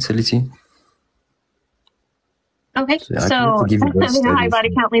of infertility. Okay, so high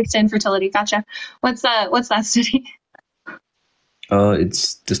body count leads to infertility. Gotcha. What's that study?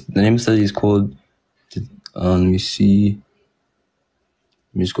 It's just, the name of the study is called Let me see.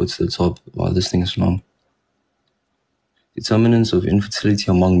 Let me just go to the top. Wow, this thing is long. Determinants of infertility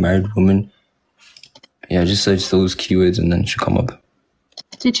among married women. Yeah, just search those keywords and then it should come up.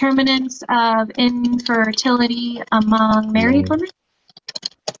 Determinants of infertility among married women?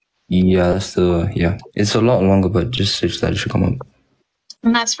 Yeah, it's a lot longer, but just search that, it should come up.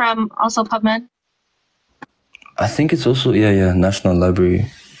 And that's from also PubMed? I think it's also, National Library.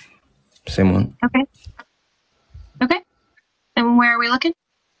 Same one. Okay. And where are we looking?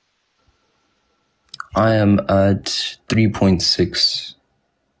 I am at 3.6.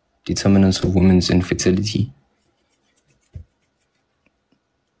 Determinants of women's infertility.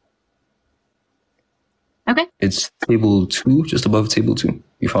 Okay. It's table 2, just above table 2.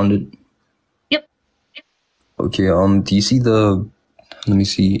 You found it? Yep. Okay, do you see let me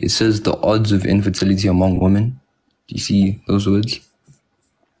see, it says the odds of infertility among women. Do you see those words?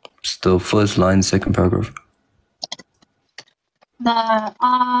 It's the first line, second paragraph. The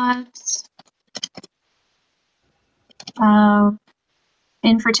odds of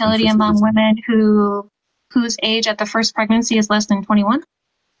infertility among women whose age at the first pregnancy is less than 21?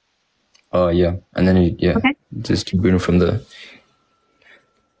 Yeah. And then Okay. Just keep reading from the...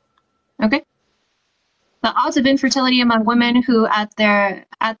 Okay. The odds of infertility among women who at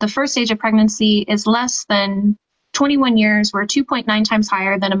the first stage of pregnancy is less than 21 years were 2.9 times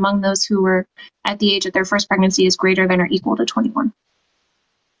higher than among those who were at the age of their first pregnancy is greater than or equal to 21.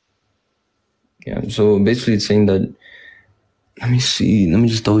 Yeah, so basically it's saying that, let me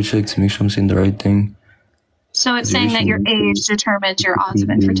just double check to make sure I'm saying the right thing. So it's saying that your age determines your odds of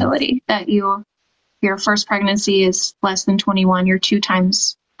infertility, that your first pregnancy is less than 21, you're 2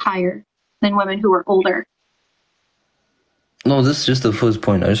 times higher than women who are older. No, this is just the first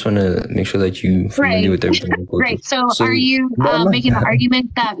point. I just want to make sure that you're familiar with everything. Right. So are you making the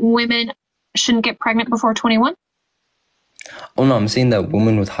argument that women shouldn't get pregnant before 21? Oh no, I'm saying that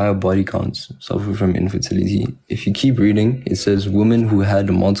women with higher body counts suffer from infertility. If you keep reading, it says women who had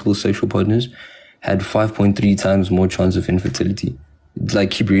multiple sexual partners had 5.3 times more chance of infertility.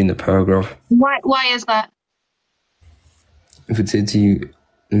 Like, keep reading the paragraph. Why is that? Infertility,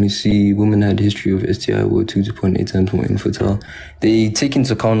 let me see, women had history of STI were 2.8 times more infertile. They take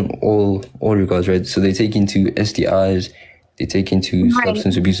into account all regards, right? So they take into STIs, they take into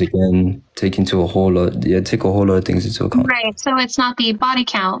substance abuse again, take a whole lot of things into account. Right. So it's not the body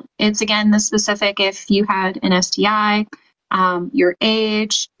count. It's, again, the specific if you had an STI, your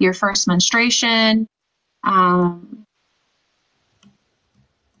age, your first menstruation, how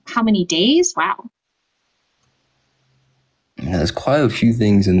many days? Wow. Yeah, there's quite a few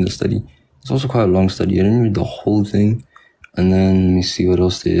things in the study. It's also quite a long study. I didn't read the whole thing. And then let me see what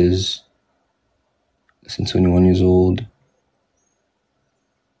else there is. Less than 21 years old.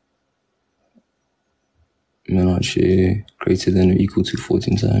 Menarche greater than or equal to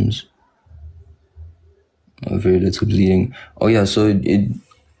 14 times. Very little bleeding. Oh yeah, so it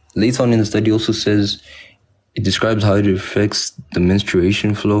later on in the study also says it describes how it affects the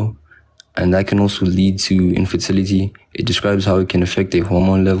menstruation flow, and that can also lead to infertility. It describes how it can affect their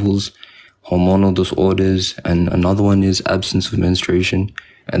hormone levels, hormonal disorders, and another one is absence of menstruation.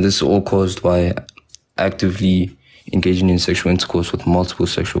 And this is all caused by actively engaging in sexual intercourse with multiple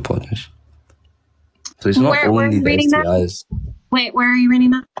sexual partners. So it's not only the STIs. Wait, where are you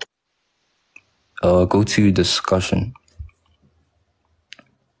reading that? Go to discussion.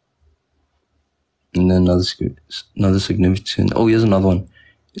 And then another significant. Oh, here's another one.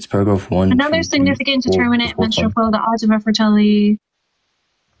 It's paragraph 1. Another significant determinant menstrual flow, the odds of infertility.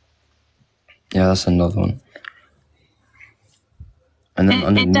 Yeah, that's another one. And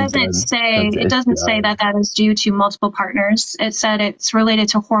then it doesn't say that is due to multiple partners. It said it's related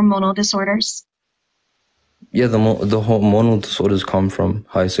to hormonal disorders. Yeah, the hormonal disorders come from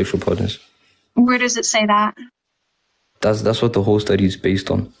high sexual partners. Where does it say that? That's what the whole study is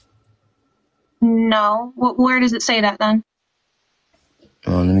based on. No. Where does it say that then?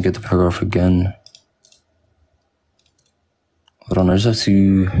 Let me get the paragraph again. Hold on, I just have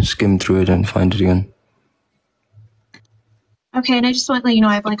to skim through it and find it again. Okay, and I just want to let you know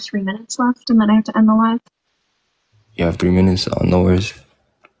I have like 3 minutes left and then I have to end the live. You have 3 minutes? No worries.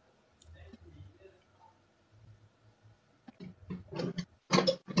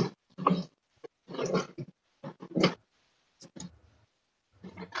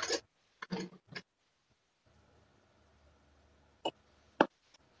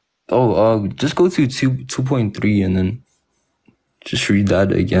 Just go to 2.3 and then just read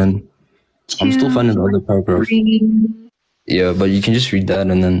that again. I'm still finding the other paragraph. Yeah, but you can just read that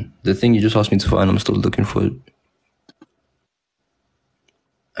and then the thing you just asked me to find, I'm still looking for it.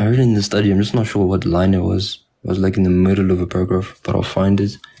 I read it in the study. I'm just not sure what line it was. It was like in the middle of a paragraph, but I'll find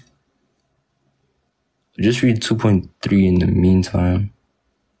it. Just read 2.3 in the meantime.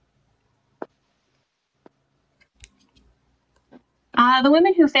 The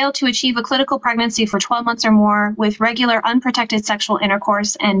women who fail to achieve a clinical pregnancy for 12 months or more with regular unprotected sexual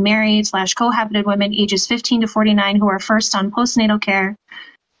intercourse and married/cohabited women ages 15 to 49 who are first on postnatal care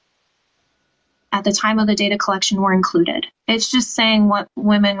at the time of the data collection were included. It's just saying what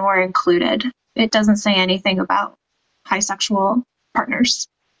women were included. It doesn't say anything about bisexual partners.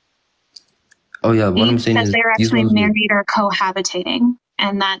 Oh yeah, what I'm saying that is they're these actually ones. married or cohabitating,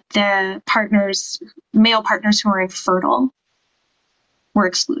 and that the male partners who are infertile were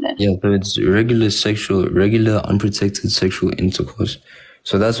excluded. Yeah, so it's regular unprotected sexual intercourse.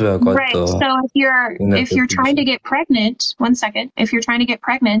 So that's where I got Right. the. So if you're trying to get pregnant, if you're trying to get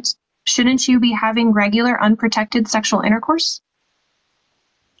pregnant, shouldn't you be having regular unprotected sexual intercourse?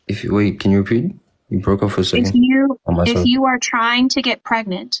 Wait, can you repeat? You broke off for a second. If you are trying to get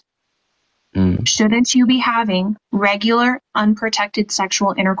pregnant, shouldn't you be having regular unprotected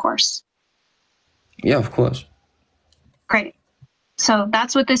sexual intercourse? Yeah, of course. Great. So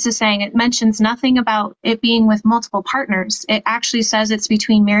that's what this is saying. It mentions nothing about it being with multiple partners. It actually says it's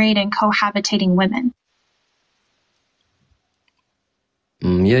between married and cohabitating women.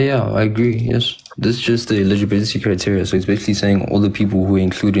 Yeah, I agree. Yes. This is just the eligibility criteria. So it's basically saying all the people who are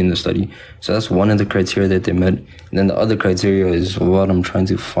included in the study. So that's one of the criteria that they met. And then the other criteria is what I'm trying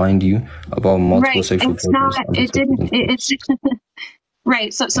to find you about multiple sexual partners.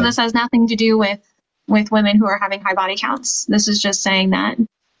 Right. So this has nothing to do with women who are having high body counts. This is just saying that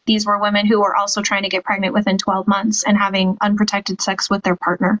these were women who were also trying to get pregnant within 12 months and having unprotected sex with their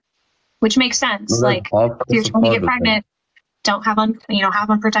partner, which makes sense. Well, like if you're trying to get pregnant, don't have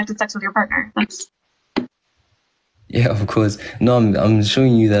unprotected sex with your partner. Yeah, of course. No, I'm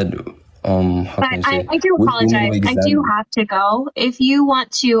showing you that. I do apologize. I do have to go. If you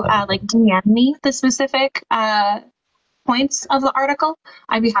want to DM me the specific points of the article,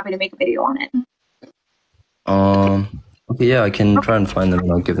 I'd be happy to make a video on it. Okay, yeah, I can try and find them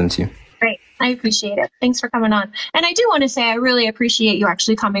and I'll give them to you. Great. I appreciate it. Thanks for coming on. And I do want to say I really appreciate you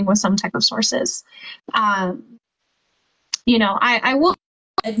actually coming with some type of sources. I will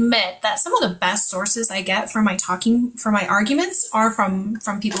admit that some of the best sources I get for my arguments are from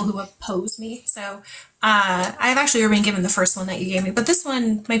people who oppose me. So I've actually already been given the first one that you gave me, but this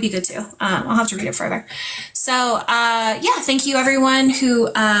one might be good too. I'll have to read it further. So thank you everyone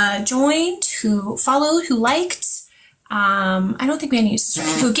who joined, who followed, who liked. I don't think we had any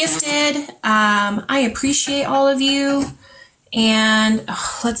who gifted. I appreciate all of you. And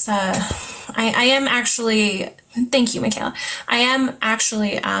I am actually, thank you, Michaela. I am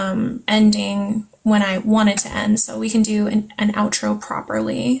actually ending when I wanted to end, so we can do an outro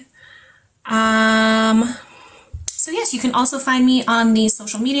properly. So yes, you can also find me on the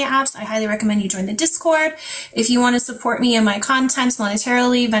social media apps. I highly recommend you join the Discord. If you want to support me and my content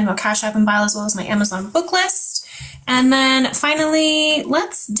monetarily, Venmo, Cash App, and Bile, as well as my Amazon book list. And then finally,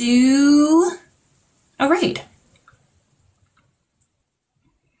 let's do a raid.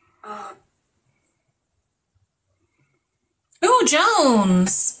 Ooh,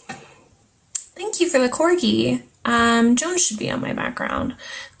 Jones! Thank you for the corgi. Jones should be on my background.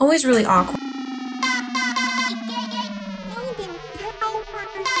 Always really awkward.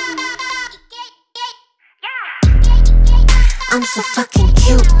 I'm so fucking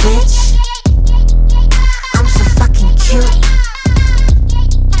cute, bitch. I'm so fucking cute.